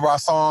whenever I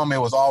saw him,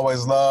 it was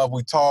always love.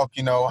 We talk,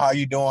 how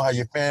you doing, how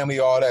your family,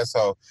 all that.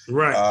 So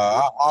right.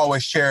 I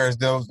always cherish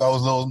those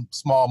little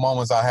small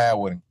moments I had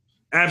with him.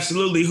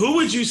 Absolutely. Who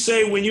would you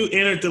say when you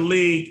entered the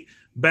league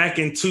back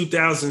in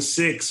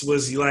 2006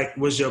 was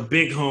your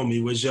big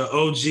homie, was your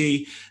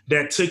OG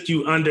that took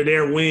you under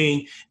their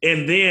wing?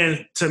 And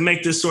then to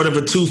make this sort of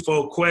a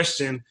twofold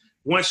question,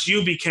 once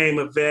you became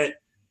a vet,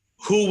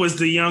 who was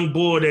the young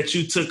bull that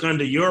you took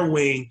under your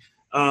wing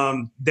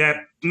that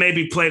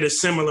maybe played a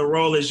similar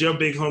role as your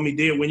big homie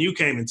did when you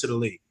came into the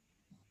league?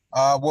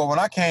 Well, when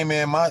I came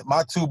in,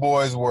 my two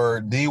boys were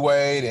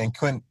D-Wade and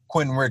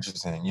Quentin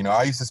Richardson.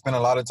 I used to spend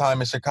a lot of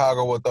time in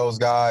Chicago with those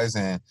guys,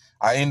 and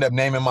I ended up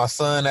naming my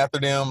son after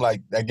them.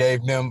 Like, I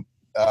gave them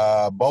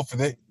both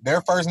of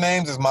their first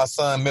names is my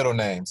son's middle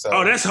name. So,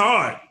 that's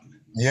hard.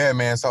 Yeah,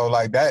 man. So,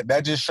 like,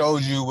 that just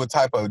shows you what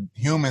type of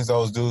humans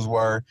those dudes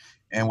were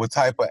and what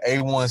type of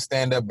A1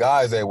 stand-up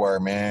guys they were,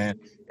 man.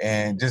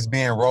 And just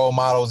being role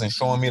models and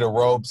showing me the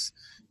ropes.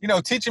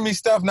 Teaching me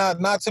stuff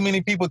not too many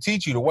people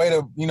teach you. The way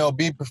to,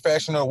 be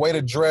professional, the way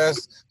to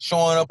dress,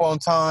 showing up on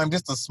time,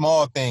 just the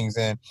small things.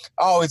 And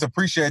I always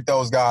appreciate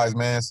those guys,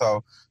 man.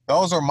 So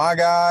those are my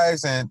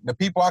guys. And the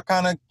people I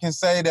kind of can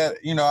say that,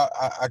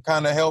 I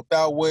kind of helped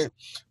out with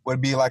would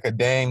be like a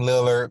Dame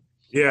Lillard,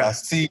 a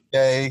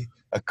CJ,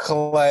 a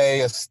Clay,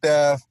 a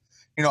Steph.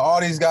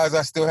 All these guys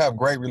I still have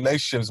great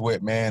relationships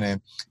with,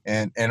 man.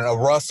 And a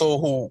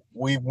Russell who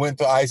we went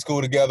to high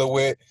school together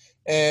with.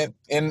 And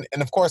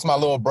of course my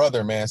little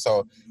brother, man.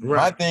 So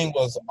My thing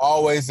was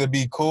always to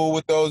be cool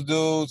with those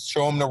dudes,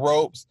 show them the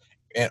ropes,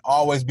 and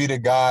always be the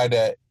guy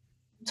that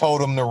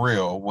told them the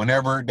real.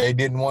 Whenever they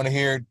didn't want to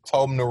hear it,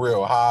 told them the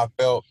real, how I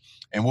felt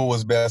and what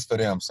was best for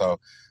them. So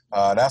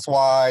that's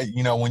why,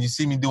 when you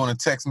see me doing a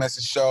text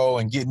message show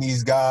and getting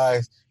these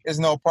guys, it's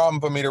no problem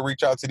for me to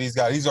reach out to these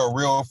guys. These are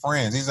real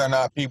friends. These are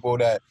not people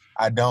that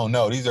I don't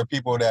know. These are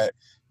people that,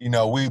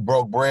 we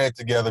broke bread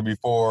together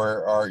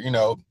before or,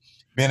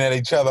 been at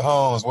each other's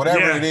homes,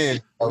 whatever it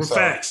is.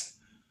 Facts.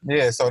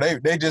 Yeah, so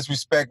they just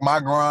respect my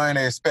grind.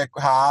 They respect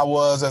how I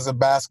was as a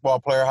basketball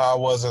player, how I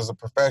was as a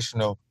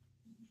professional.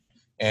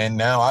 And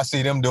now I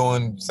see them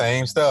doing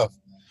same stuff.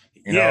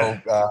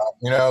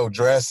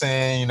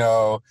 Dressing,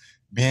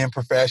 being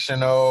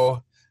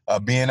professional,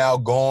 being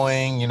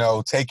outgoing,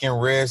 taking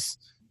risks,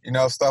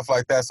 stuff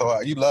like that.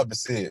 So you love to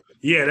see it.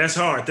 Yeah, that's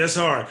hard.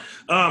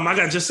 I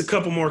got just a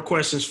couple more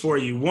questions for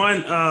you.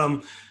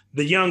 One,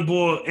 the young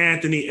bull,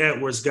 Anthony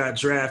Edwards, got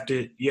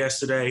drafted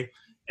yesterday,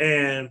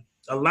 and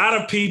a lot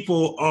of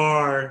people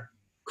are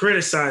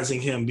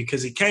criticizing him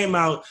because he came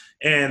out,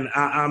 and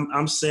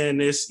I'm saying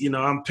this,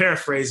 I'm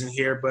paraphrasing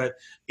here, but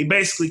he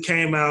basically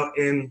came out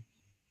and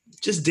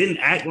just didn't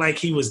act like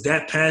he was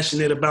that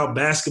passionate about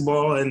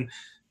basketball, and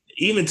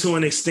even to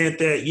an extent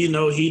that,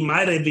 he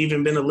might have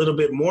even been a little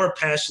bit more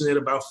passionate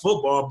about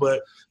football,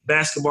 but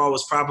basketball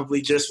was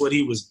probably just what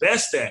he was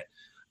best at.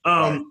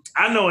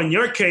 I know in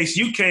your case,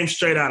 you came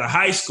straight out of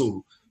high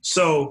school.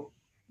 So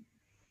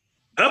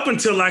up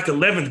until like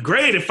 11th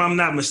grade, if I'm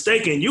not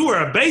mistaken, you were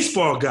a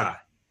baseball guy.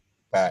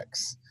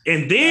 Facts.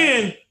 And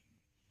then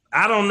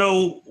I don't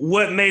know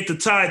what made the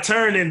tide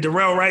turn, and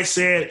Darrell Wright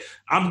said,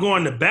 I'm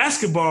going the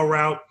basketball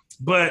route,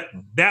 but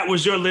that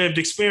was your lived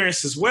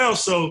experience as well.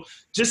 So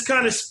just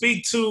kind of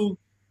speak to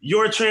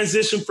your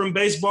transition from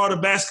baseball to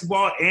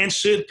basketball, and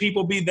should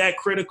people be that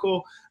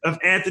critical of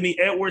Anthony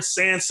Edwards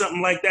saying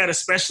something like that,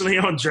 especially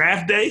on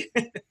draft day?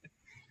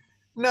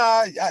 No,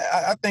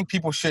 I think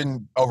people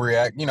shouldn't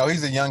overreact. You know,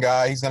 he's a young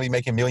guy. He's going to be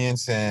making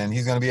millions, and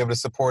he's going to be able to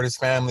support his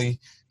family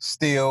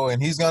still.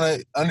 And he's going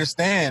to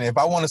understand, if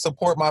I want to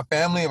support my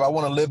family, if I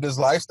want to live this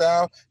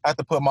lifestyle, I have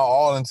to put my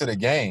all into the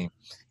game.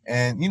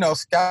 And, you know,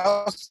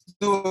 scouts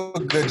do a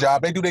good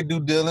job. They do their due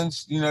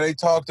diligence. You know, they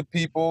talk to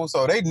people.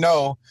 So they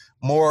know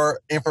more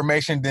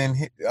information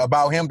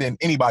about him than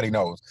anybody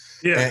knows.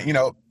 Yeah. And, you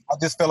know, I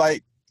just feel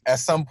like at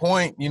some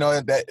point, you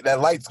know, that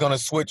light's going to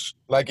switch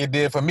like it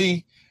did for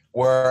me,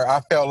 where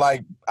I felt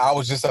like I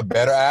was just a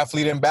better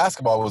athlete in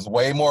basketball. It was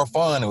way more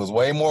fun. It was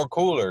way more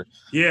cooler.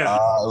 Yeah.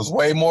 It was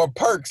way more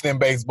perks than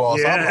baseball.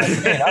 Yeah.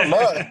 So I'm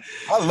like, man,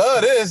 I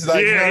love this.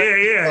 Like,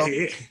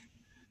 yeah.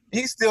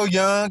 He's still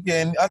young,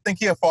 and I think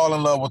he'll fall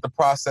in love with the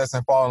process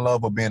and fall in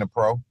love with being a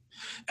pro.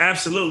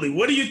 Absolutely.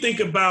 What do you think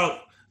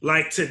about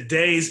like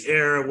today's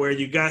era where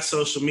you got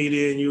social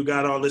media and you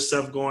got all this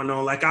stuff going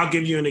on? Like, I'll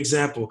give you an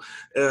example.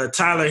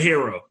 Tyler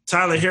Herro.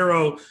 Tyler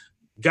Herro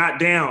got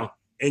down.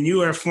 And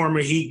you are a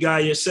former Heat guy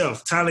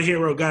yourself. Tyler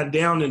Herro got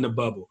down in the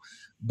bubble.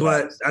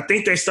 But I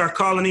think they start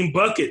calling him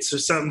buckets or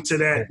something to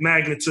that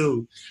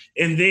magnitude.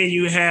 And then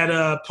you had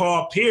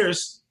Paul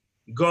Pierce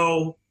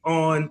go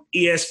on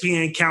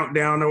ESPN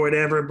Countdown or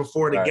whatever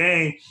before the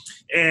game.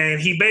 And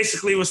he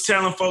basically was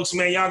telling folks,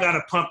 man, y'all got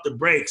to pump the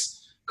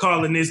brakes,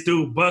 calling this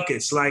dude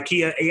buckets. Like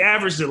he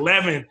averaged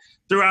 11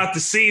 throughout the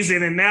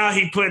season, and now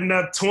he putting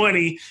up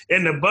 20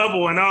 in the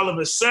bubble. And all of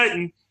a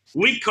sudden,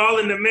 we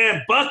calling the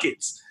man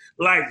buckets.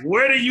 Like,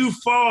 where do you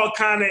fall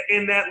kind of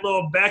in that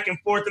little back and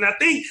forth? And I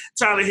think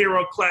Tyler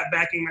Herro clapped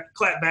back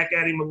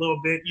at him a little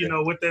bit, you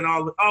know, within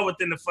all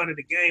within the fun of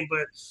the game.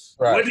 But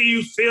what do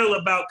you feel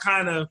about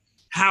kind of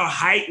how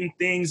heightened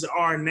things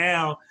are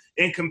now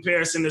in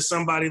comparison to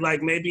somebody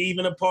like maybe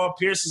even a Paul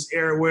Pierce's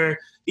era, where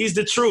he's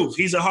the truth?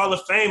 He's a Hall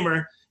of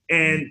Famer,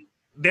 and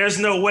there's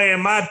no way,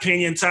 in my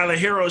opinion, Tyler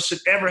Herro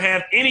should ever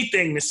have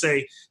anything to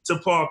say to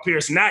Paul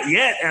Pierce. Not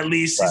yet, at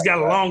least. He's got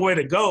a long way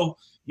to go.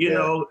 You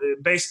know,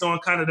 based on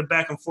kind of the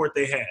back and forth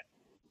they had.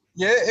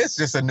 Yeah, it's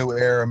just a new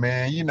era,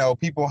 man. You know,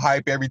 people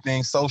hype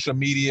everything. Social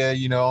media,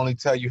 you know, only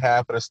tell you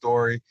half of the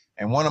story.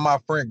 And one of my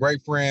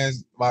great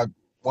friends,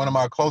 one of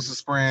my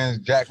closest friends,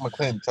 Jack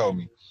McClinton, told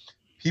me,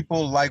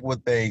 people like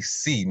what they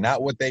see,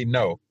 not what they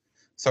know.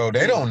 So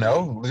they don't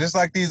know. Just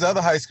like these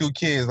other high school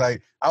kids.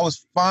 Like, I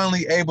was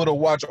finally able to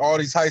watch all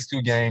these high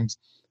school games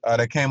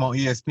that came on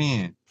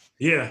ESPN.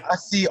 Yeah. I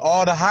see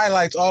all the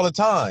highlights all the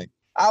time.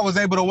 I was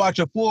able to watch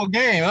a full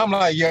game. I'm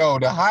like, yo,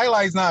 the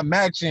highlights not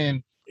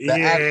matching the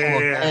actual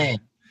game.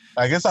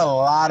 Like, it's a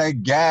lot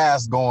of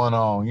gas going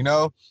on, you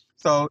know?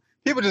 So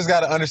people just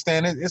got to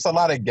understand it. It's a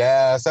lot of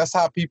gas. That's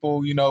how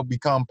people, you know,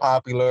 become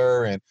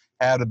popular and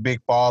have the big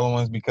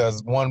followings,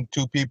 because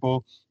 1-2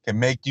 people can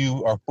make you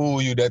or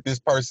fool you that this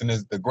person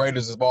is the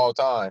greatest of all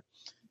time.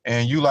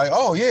 And you like,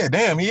 oh, yeah,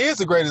 damn, he is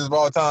the greatest of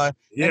all time.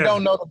 Yeah. And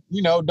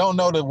don't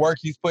know the work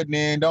he's putting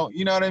in.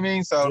 You know what I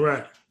mean?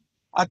 So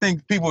I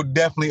think people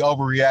definitely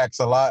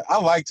overreacts a lot. I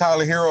like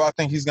Tyler Herro. I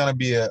think he's going to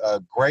be a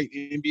great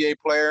NBA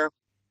player.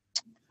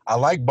 I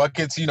like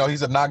buckets. You know,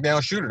 he's a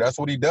knockdown shooter. That's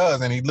what he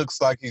does. And he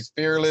looks like he's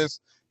fearless.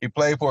 He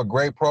played for a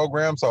great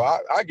program. So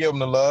I give him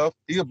the love.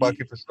 He's a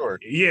bucket for sure.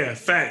 Yeah,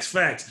 facts.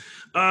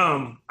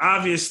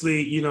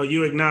 Obviously, you know,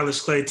 you acknowledge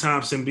Klay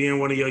Thompson being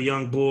one of your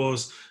young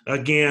Bulls.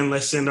 Again,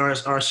 let's send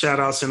our shout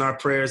outs and our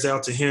prayers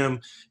out to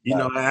him, you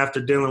know, after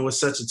dealing with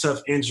such a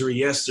tough injury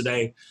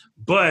yesterday.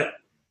 But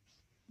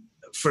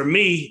for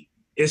me,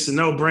 it's a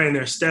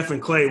no-brainer. Steph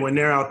and Klay, when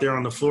they're out there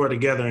on the floor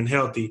together and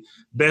healthy,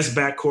 best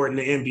backcourt in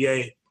the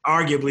NBA,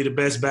 arguably the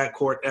best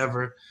backcourt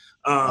ever.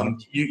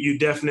 You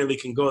definitely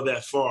can go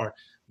that far.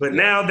 But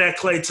now that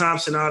Klay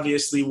Thompson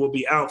obviously will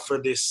be out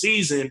for this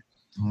season,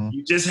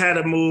 you just had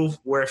a move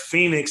where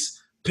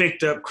Phoenix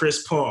picked up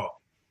Chris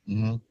Paul.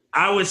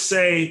 I would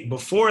say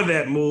before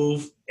that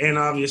move, and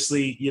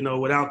obviously, you know,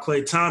 without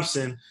Klay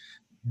Thompson,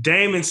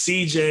 Dame and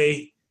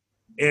CJ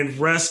and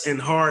Russ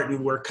and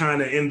Harden were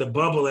kind of in the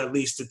bubble, at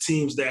least the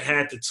teams that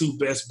had the two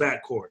best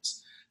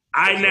backcourts.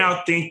 I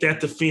now think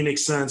that the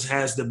Phoenix Suns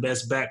has the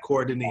best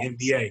backcourt in the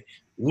NBA.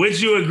 Would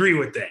you agree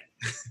with that?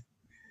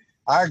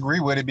 I agree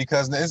with it,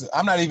 because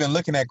I'm not even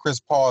looking at Chris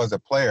Paul as a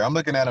player. I'm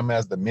looking at him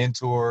as the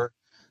mentor,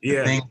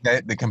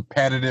 the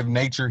competitive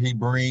nature he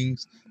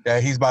brings,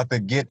 that he's about to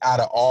get out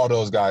of all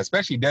those guys,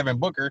 especially Devin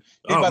Booker.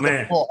 He's about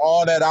to pull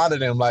all that out of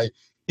them. Like,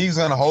 he's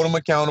going to hold them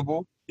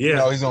accountable. You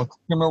know, he's going to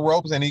clip him the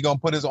ropes, and he's going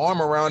to put his arm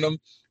around him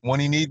when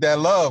he need that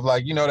love,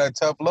 like, you know, that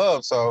tough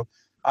love. So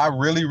I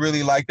really,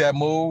 really like that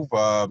move.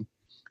 I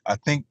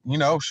think, you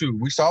know,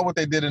 we saw what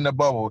they did in the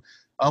bubble.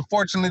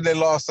 Unfortunately, they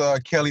lost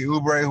Kelly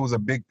Oubre, who was a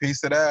big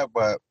piece of that,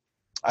 but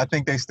I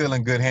think they're still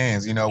in good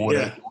hands, you know,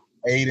 with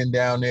Aiden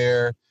down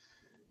there.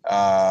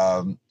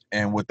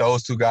 And with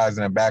those two guys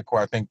in the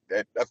backcourt,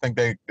 I think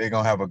they're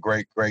gonna have a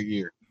great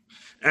year.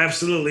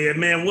 Absolutely. And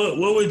man, what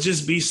would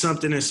just be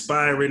something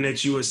inspiring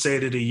that you would say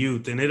to the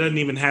youth? And it doesn't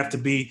even have to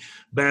be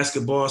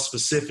basketball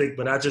specific,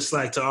 but I just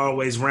like to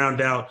always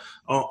round out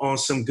on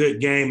some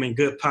good game and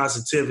good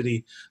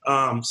positivity.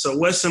 So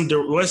what's some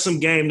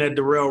game that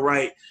Darrell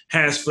Wright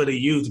has for the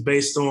youth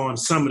based on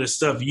some of the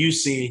stuff you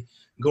see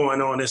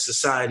going on in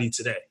society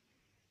today?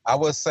 I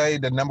would say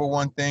the number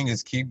one thing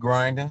is keep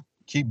grinding,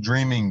 keep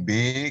dreaming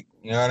big.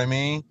 You know what I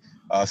mean?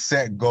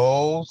 Set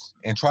goals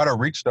and try to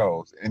reach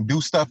those and do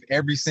stuff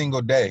every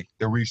single day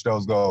to reach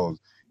those goals.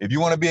 If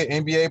you want to be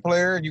an NBA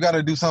player, you got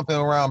to do something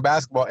around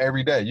basketball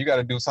every day. You got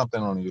to do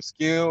something on your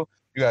skill.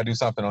 You got to do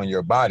something on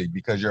your body,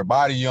 because your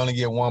body, you only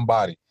get one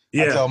body.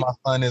 Yeah. I tell my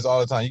son this all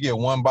the time. You get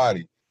one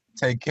body.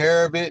 Take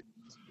care of it,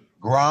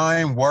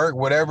 grind, work,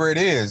 whatever it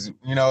is.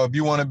 You know, if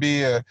you want to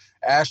be an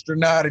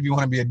astronaut, if you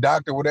want to be a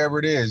doctor, whatever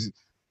it is,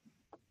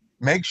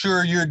 make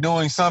sure you're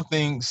doing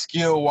something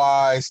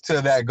skill-wise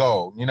to that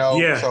goal, you know?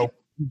 Yeah. So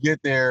you get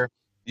there,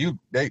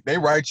 they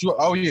write you,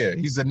 oh yeah,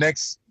 he's the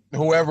next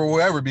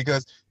whoever,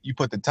 because you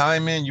put the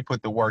time in, you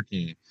put the work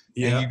in.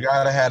 Yeah. And you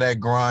gotta have that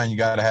grind, you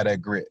gotta have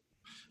that grit.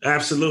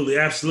 Absolutely,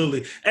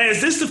 absolutely. Hey,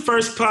 is this the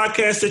first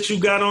podcast that you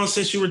got on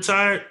since you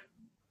retired?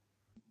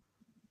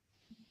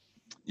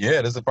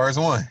 Yeah, this is the first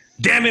one.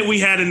 Damn it, we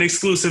had an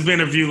exclusive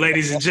interview,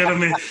 ladies and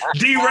gentlemen.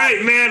 D.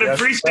 Wright, man,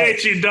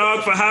 appreciate you,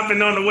 dog, for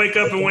hopping on the Wake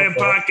Up and Win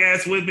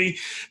podcast with me.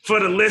 For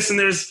the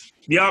listeners,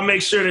 y'all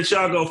make sure that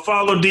y'all go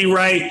follow D.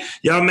 Wright.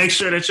 Y'all make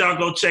sure that y'all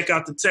go check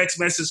out the Text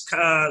Message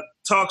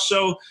talk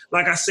show.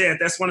 Like I said,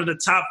 that's one of the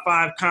top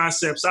 5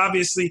 concepts.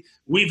 Obviously,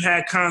 we've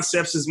had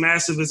concepts as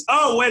massive as,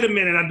 oh, wait a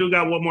minute, I do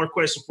got one more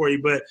question for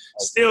you. But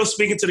still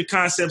speaking to the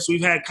concepts,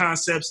 we've had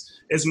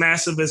concepts as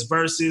massive as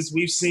Versus.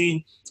 We've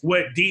seen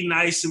what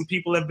D-Nice and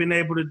people have been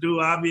able to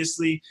do,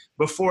 obviously,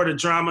 before the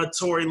drama,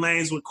 Tory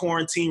Lanez with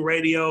Quarantine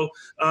Radio.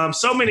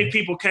 So many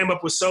people came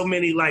up with so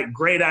many, like,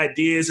 great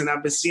ideas, and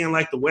I've been seeing,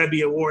 like, the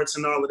Webby Awards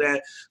and all of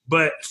that.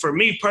 But for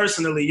me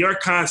personally, your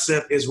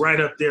concept is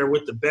right up there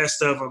with the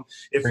best of them,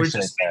 if we're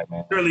just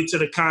purely to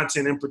the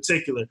content in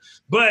particular.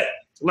 But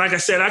like I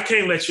said, I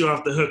can't let you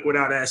off the hook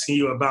without asking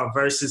you about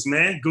Versus,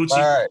 man. Gucci.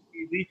 Right.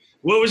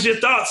 What was your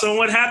thoughts on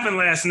what happened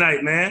last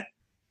night, man?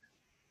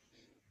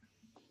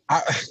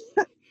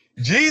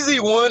 Jeezy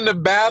won the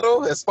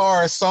battle as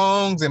far as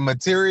songs and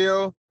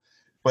material,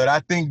 but I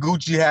think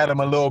Gucci had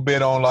him a little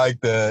bit on, like,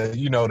 the,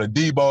 you know, the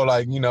Debo,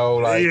 like, you know,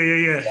 like,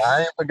 yeah.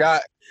 I ain't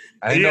forgot.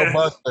 I ain't no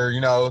Buster,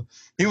 you know.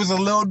 He was a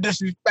little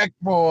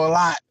disrespectful a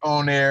lot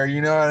on there,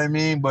 you know what I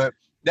mean? But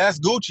that's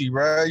Gucci,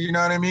 bro, you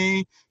know what I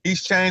mean?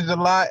 He's changed a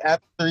lot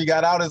after he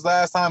got out his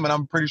last time, and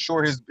I'm pretty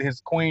sure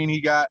his queen he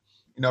got,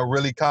 you know,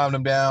 really calmed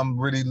him down,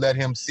 really let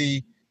him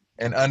see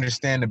and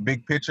understand the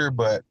big picture.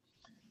 But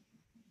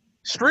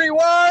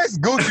street-wise,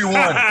 Gucci won.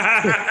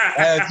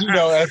 As the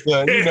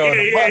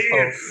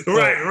muscle.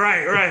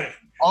 Right.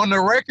 On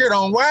the record,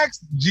 on wax,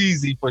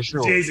 Jeezy for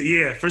sure. Jeezy,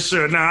 yeah, for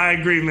sure. No, I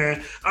agree,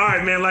 man. All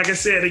right, man, like I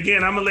said,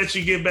 again, I'm going to let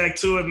you get back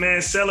to it,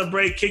 man.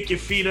 Celebrate, kick your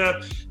feet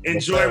up,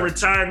 enjoy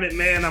retirement,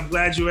 man. I'm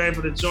glad you were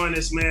able to join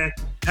us, man.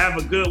 Have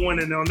a good one.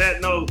 And on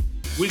that note,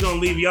 we're going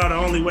to leave y'all the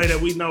only way that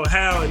we know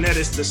how, and that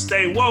is to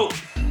stay woke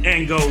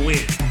and go win.